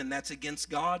you've done and that's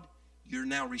against God, you're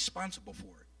now responsible for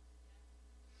it.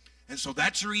 And so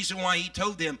that's the reason why he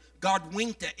told them, God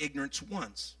winked at ignorance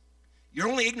once. You're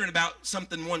only ignorant about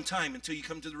something one time until you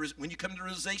come to when you come to the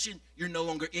realization, you're no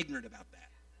longer ignorant about that.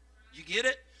 You get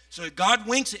it? So God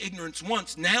winks at ignorance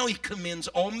once. Now he commends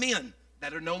all men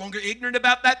that are no longer ignorant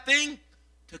about that thing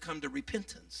to come to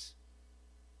repentance.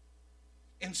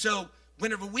 And so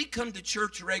whenever we come to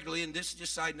church regularly, and this is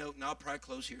just a side note, and I'll probably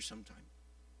close here sometime.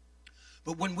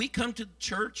 But when we come to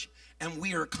church and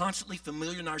we are constantly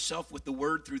familiarizing ourselves with the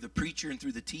word through the preacher and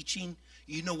through the teaching,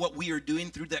 you know what we are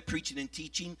doing through that preaching and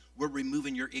teaching? We're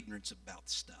removing your ignorance about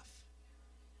stuff.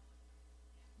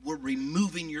 We're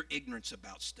removing your ignorance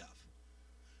about stuff.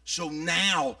 So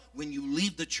now, when you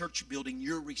leave the church building,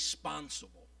 you're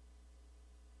responsible.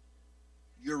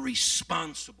 You're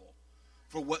responsible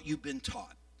for what you've been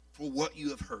taught, for what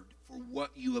you have heard, for what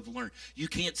you have learned. You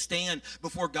can't stand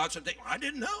before God and say, I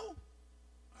didn't know.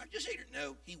 I just didn't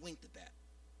know. He winked at that.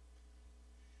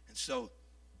 And so,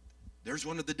 there's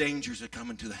one of the dangers of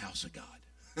coming to the house of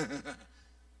God.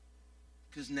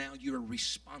 Because now you're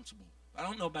responsible. I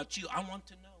don't know about you. I want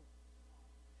to know.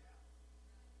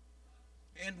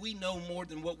 And we know more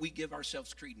than what we give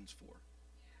ourselves credence for.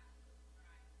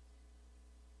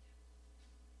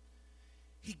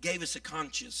 He gave us a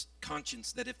conscience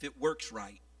that if it works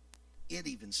right, it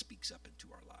even speaks up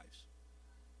into our lives.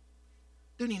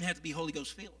 Doesn't even have to be Holy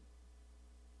Ghost filled.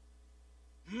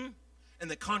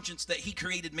 And the conscience that he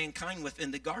created mankind with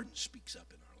in the garden speaks up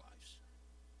in our lives.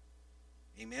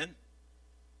 Amen?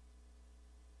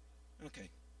 Okay,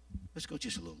 let's go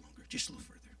just a little longer, just a little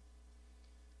further.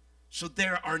 So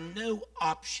there are no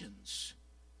options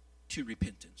to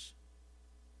repentance.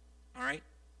 All right?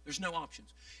 There's no options.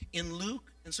 In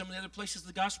Luke and some of the other places of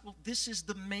the gospel, this is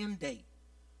the mandate.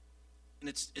 And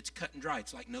it's cut and dry.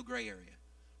 It's like no gray area.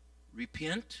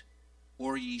 Repent,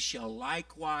 or ye shall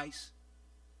likewise.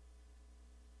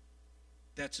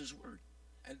 That's his word.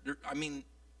 I mean,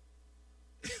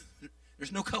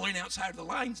 there's no coloring outside of the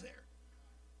lines there.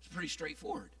 It's pretty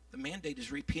straightforward. The mandate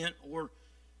is repent or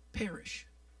perish.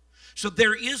 So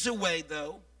there is a way,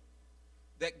 though,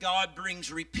 that God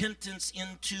brings repentance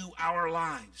into our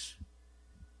lives.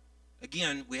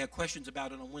 Again, we had questions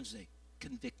about it on Wednesday.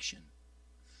 Conviction.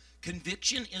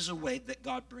 Conviction is a way that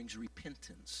God brings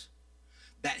repentance,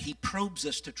 that he probes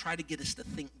us to try to get us to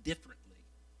think differently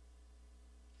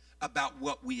about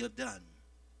what we have done.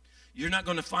 You're not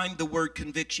going to find the word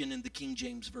conviction in the King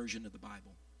James Version of the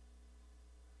Bible.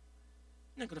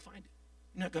 You're not going to find it.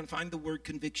 You're not going to find the word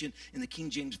conviction in the King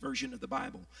James Version of the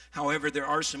Bible. However, there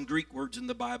are some Greek words in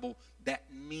the Bible that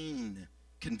mean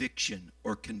conviction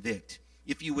or convict.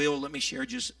 If you will, let me share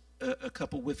just a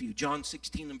couple with you. John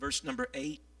 16 and verse number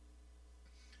 8.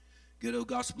 Good old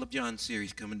Gospel of John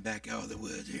series coming back out of the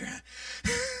woods here.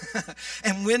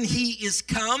 And when he is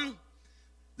come,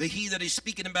 the he that he's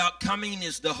speaking about coming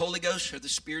is the Holy Ghost or the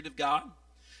Spirit of God.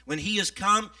 When he is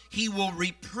come, he will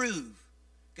reprove.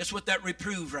 Guess what that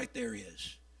reprove right there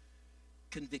is?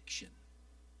 Conviction.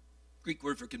 Greek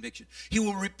word for conviction. He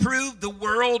will reprove the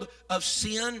world of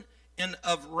sin and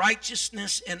of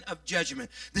righteousness and of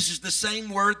judgment. This is the same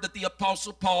word that the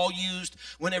Apostle Paul used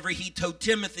whenever he told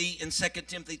Timothy in 2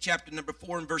 Timothy chapter number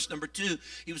 4 and verse number 2.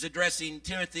 He was addressing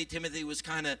Timothy. Timothy was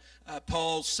kind of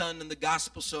Paul's son in the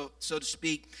gospel, so to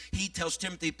speak. He tells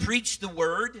Timothy, preach the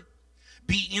word,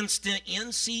 be instant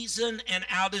in season and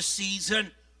out of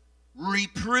season.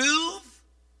 Reprove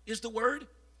is the word.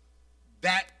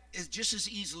 That is just as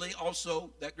easily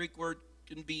also, that Greek word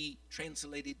can be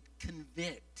translated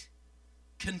convict.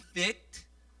 Convict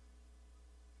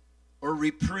or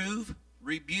reprove,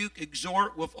 rebuke,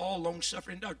 exhort with all long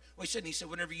suffering and doctrine. Well, he said,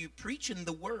 whenever you preach in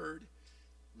the word,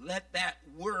 let that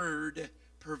word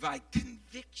provide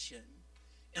conviction.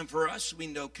 And for us, we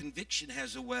know conviction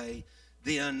has a way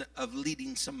then of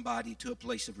leading somebody to a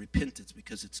place of repentance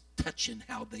because it's touching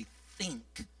how they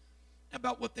think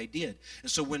about what they did.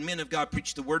 And so when men of God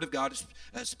preach the word of God,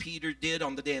 as Peter did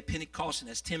on the day of Pentecost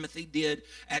and as Timothy did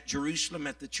at Jerusalem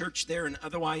at the church there and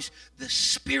otherwise, the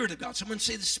Spirit of God, someone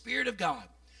say the Spirit of God.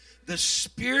 The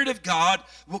Spirit of God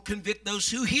will convict those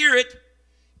who hear it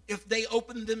if they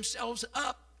open themselves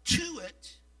up to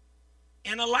it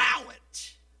and allow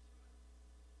it.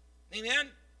 Amen?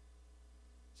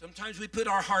 Sometimes we put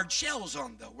our hard shells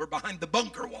on, though. We're behind the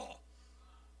bunker wall,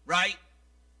 right?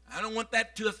 I don't want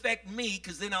that to affect me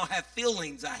because then I'll have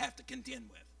feelings I have to contend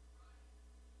with.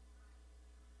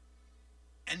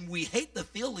 And we hate the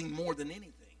feeling more than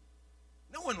anything.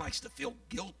 No one likes to feel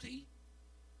guilty.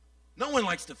 No one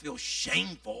likes to feel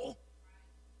shameful.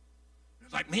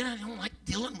 It's like, man, I don't like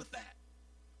dealing with that.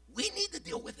 We need to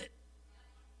deal with it.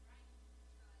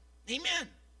 Amen.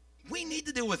 We need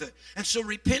to deal with it. And so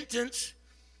repentance,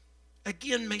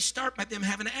 again, may start by them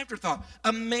having an afterthought.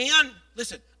 A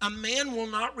man will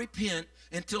not repent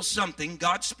until something,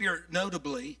 God's Spirit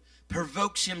notably,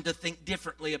 provokes him to think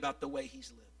differently about the way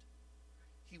he's lived.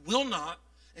 He will not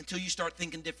until you start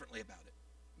thinking differently about it.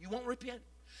 You won't repent.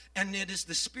 And it is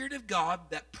the Spirit of God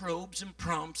that probes and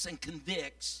prompts and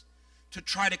convicts to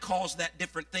try to cause that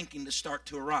different thinking to start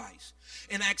to arise.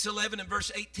 In Acts 11 and verse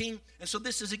 18, and so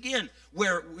this is again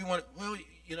where we want, well,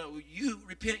 you know, you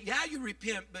repent. Yeah, you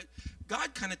repent, but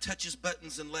God kind of touches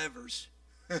buttons and levers.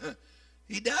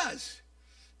 He does.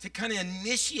 To kind of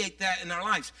initiate that in our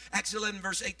lives. Acts 11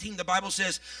 verse 18, the Bible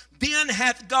says, then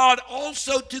hath God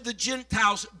also to the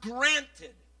Gentiles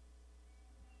granted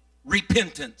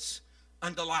repentance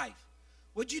unto life.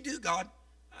 What'd you do, God?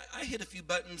 I hit a few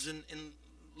buttons and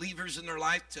levers in their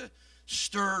life to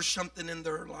stir something in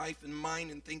their life and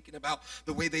mind and thinking about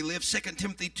the way they live. 2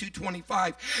 Timothy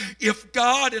 2:25. If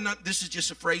God, and this is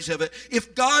just a phrase of it,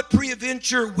 if God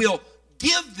peradventure will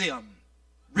give them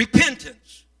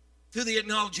repentance through the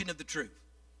acknowledging of the truth.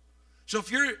 So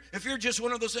if you're just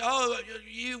one of those,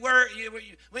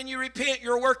 when you repent,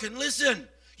 you're working. Listen,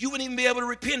 you wouldn't even be able to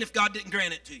repent if God didn't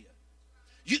grant it to you.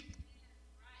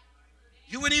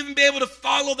 You wouldn't even be able to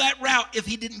follow that route if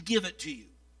he didn't give it to you.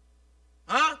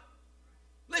 Huh?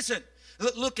 Listen,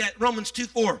 look at Romans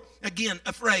 2:4. Again,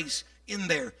 a phrase in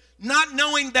there. Not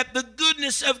knowing that the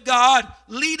goodness of God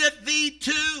leadeth thee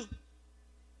to.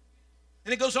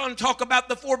 And it goes on to talk about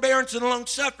the forbearance and long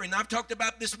suffering. I've talked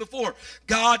about this before.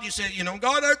 God, you say,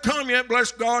 God ain't come yet.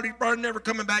 Bless God, he's probably never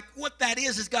coming back. What that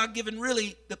is God giving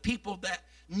really the people that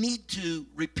need to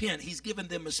repent. He's given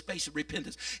them a space of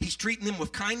repentance. He's treating them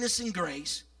with kindness and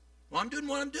grace. Well, I'm doing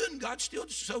what I'm doing. God's still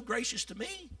so gracious to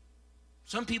me.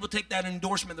 Some people take that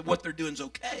endorsement that what they're doing is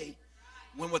okay,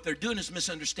 when what they're doing is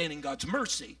misunderstanding God's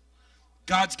mercy.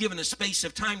 God's given a space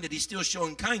of time that he's still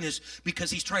showing kindness because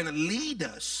he's trying to lead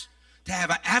us to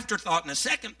have an afterthought and a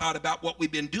second thought about what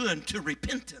we've been doing to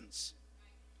repentance.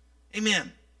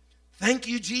 Amen. Thank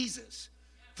you, Jesus,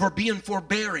 for being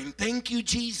forbearing. Thank you,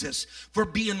 Jesus, for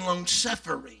being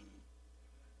long-suffering.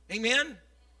 Amen.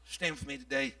 Stand for me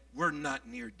today. We're not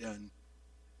near done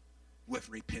with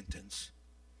repentance.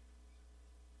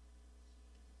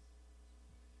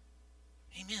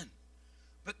 Amen.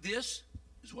 But this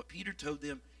is what Peter told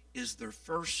them is their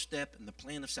first step in the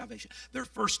plan of salvation. Their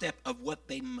first step of what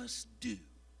they must do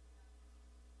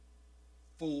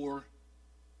for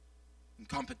in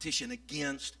competition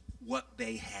against what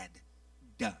they had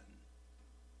done.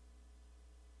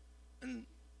 And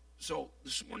so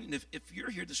this morning, if you're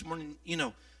here this morning,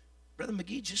 Brother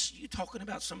McGee, just you talking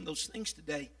about some of those things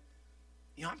today,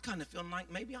 I'm kind of feeling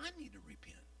like maybe I need to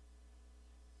repent.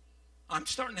 I'm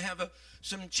starting to have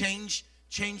some change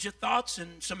of thoughts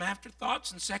and some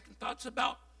afterthoughts and second thoughts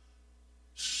about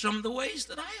some of the ways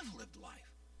that I have lived life.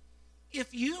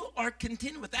 If you are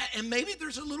content with that, and maybe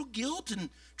there's a little guilt and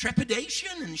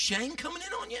trepidation and shame coming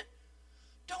in on you,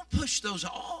 don't push those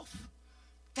off.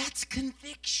 That's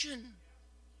conviction.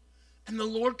 And the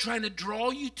Lord trying to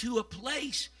draw you to a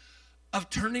place of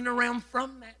turning around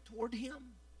from that toward Him.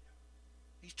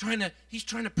 He's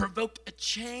trying to provoke a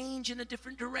change in a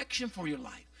different direction for your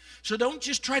life. So don't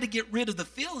just try to get rid of the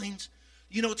feelings.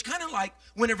 It's kind of like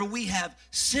whenever we have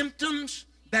symptoms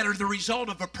that are the result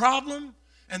of a problem,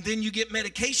 and then you get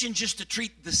medication just to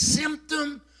treat the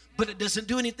symptom, but it doesn't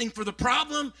do anything for the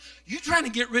problem. You're trying to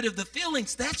get rid of the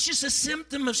feelings. That's just a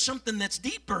symptom of something that's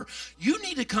deeper. You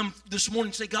need to come this morning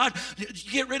and say, God,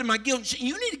 get rid of my guilt.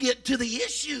 You need to get to the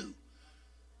issue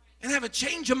and have a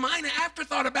change of mind and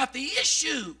afterthought about the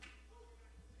issue.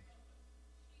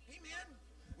 Amen.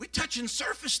 We're touching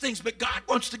surface things, but God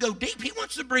wants to go deep. He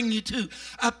wants to bring you to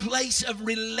a place of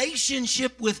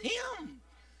relationship with Him.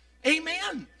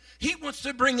 Amen. He wants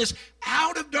to bring us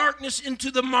out of darkness into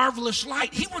the marvelous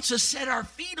light. He wants to set our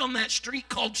feet on that street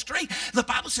called straight. The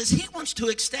Bible says He wants to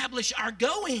establish our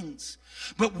goings.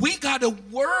 But we got to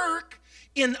work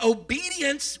in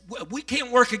obedience. We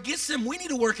can't work against Him. We need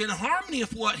to work in harmony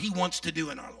of what He wants to do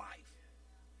in our life.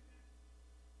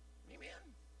 Amen.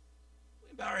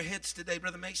 We bow our heads today.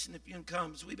 Brother Mason, if you can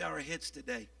come, as we bow our heads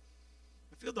today.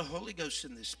 I feel the Holy Ghost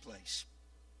in this place.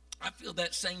 I feel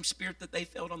that same spirit that they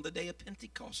felt on the day of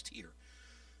Pentecost here.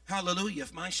 Hallelujah.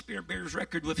 If my spirit bears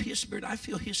record with His spirit, I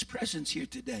feel His presence here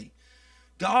today.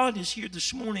 God is here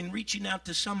this morning reaching out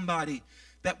to somebody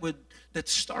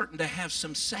that's starting to have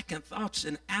some second thoughts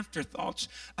and afterthoughts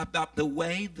about the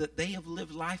way that they have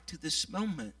lived life to this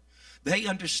moment. They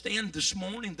understand this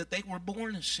morning that they were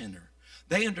born a sinner.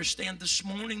 They understand this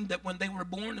morning that when they were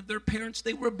born of their parents,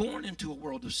 they were born into a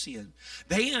world of sin.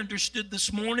 They understood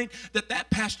this morning that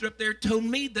pastor up there told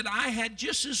me that I had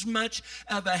just as much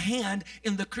of a hand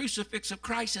in the crucifix of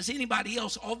Christ as anybody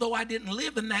else, although I didn't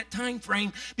live in that time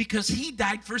frame because He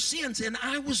died for sins and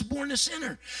I was born a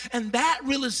sinner. And that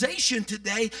realization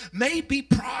today may be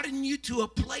prodding you to a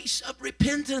place of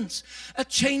repentance, a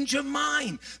change of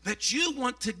mind, that you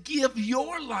want to give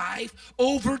your life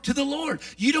over to the Lord.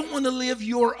 You don't want to live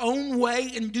your own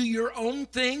way and do your own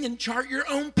thing and chart your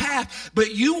own path,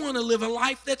 but you want to live a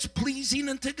life that's pleasing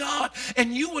unto God,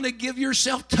 and you want to give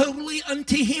yourself totally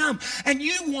unto Him, and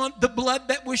you want the blood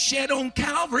that was shed on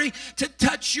Calvary to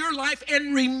touch your life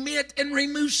and remit and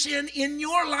remove sin in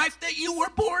your life that you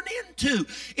were born into.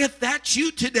 If that's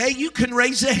you today, you can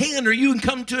raise a hand, or you can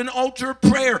come to an altar of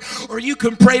prayer, or you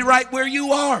can pray right where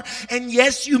you are. And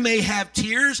yes, you may have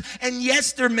tears, and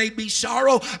yes, there may be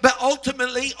sorrow, but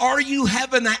ultimately, are you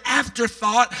having an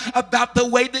afterthought about the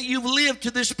way that you've lived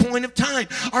to this point of time?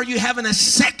 Are you having a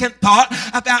second thought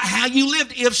about how you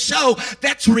lived? If so,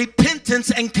 that's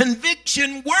repentance and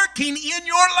conviction working in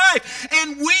your life.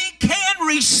 And we can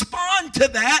respond to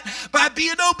that by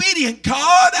being obedient.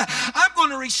 God, I'm going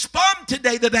to respond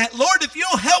today to that. Lord, if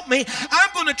you'll help me, I'm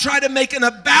going to try to make an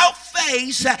about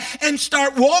face and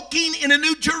start walking in a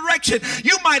new direction.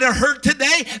 You might have heard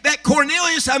today that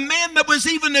Cornelius, a man that was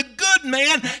even a good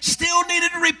man, still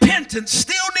needed repentance,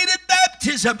 still needed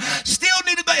baptism, still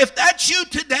needed. If that's you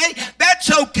today, that's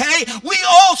okay. We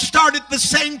all started the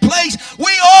same place.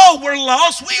 We all were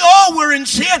lost. We all were in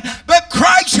sin, but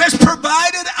Christ has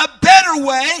provided a better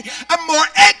way, a more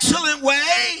excellent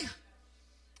way.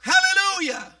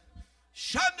 Hallelujah.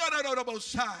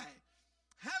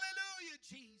 Hallelujah,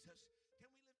 Jesus.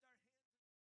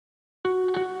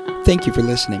 Thank you for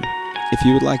listening. If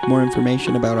you would like more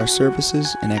information about our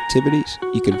services and activities,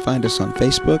 you can find us on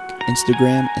Facebook,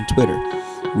 Instagram, and Twitter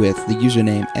with the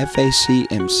username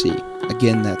FACMC.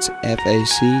 Again, that's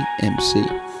FACMC.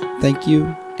 Thank you,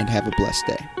 and have a blessed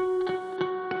day.